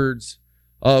final words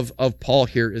of Paul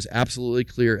here is absolutely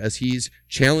clear as he's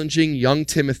challenging young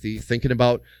Timothy, thinking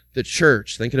about the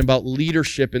church, thinking about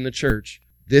leadership in the church.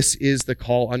 This is the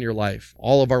call on your life.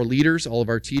 All of our leaders, all of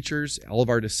our teachers, all of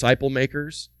our disciple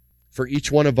makers, for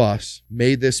each one of us,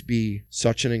 may this be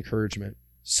such an encouragement.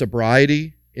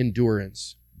 Sobriety,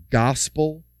 endurance,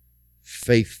 gospel,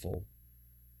 faithful.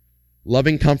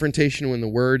 Loving confrontation when the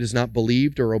word is not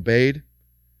believed or obeyed.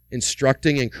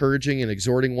 Instructing, encouraging, and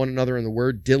exhorting one another in the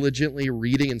word. Diligently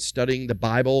reading and studying the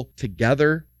Bible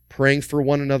together. Praying for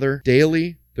one another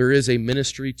daily. There is a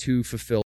ministry to fulfill.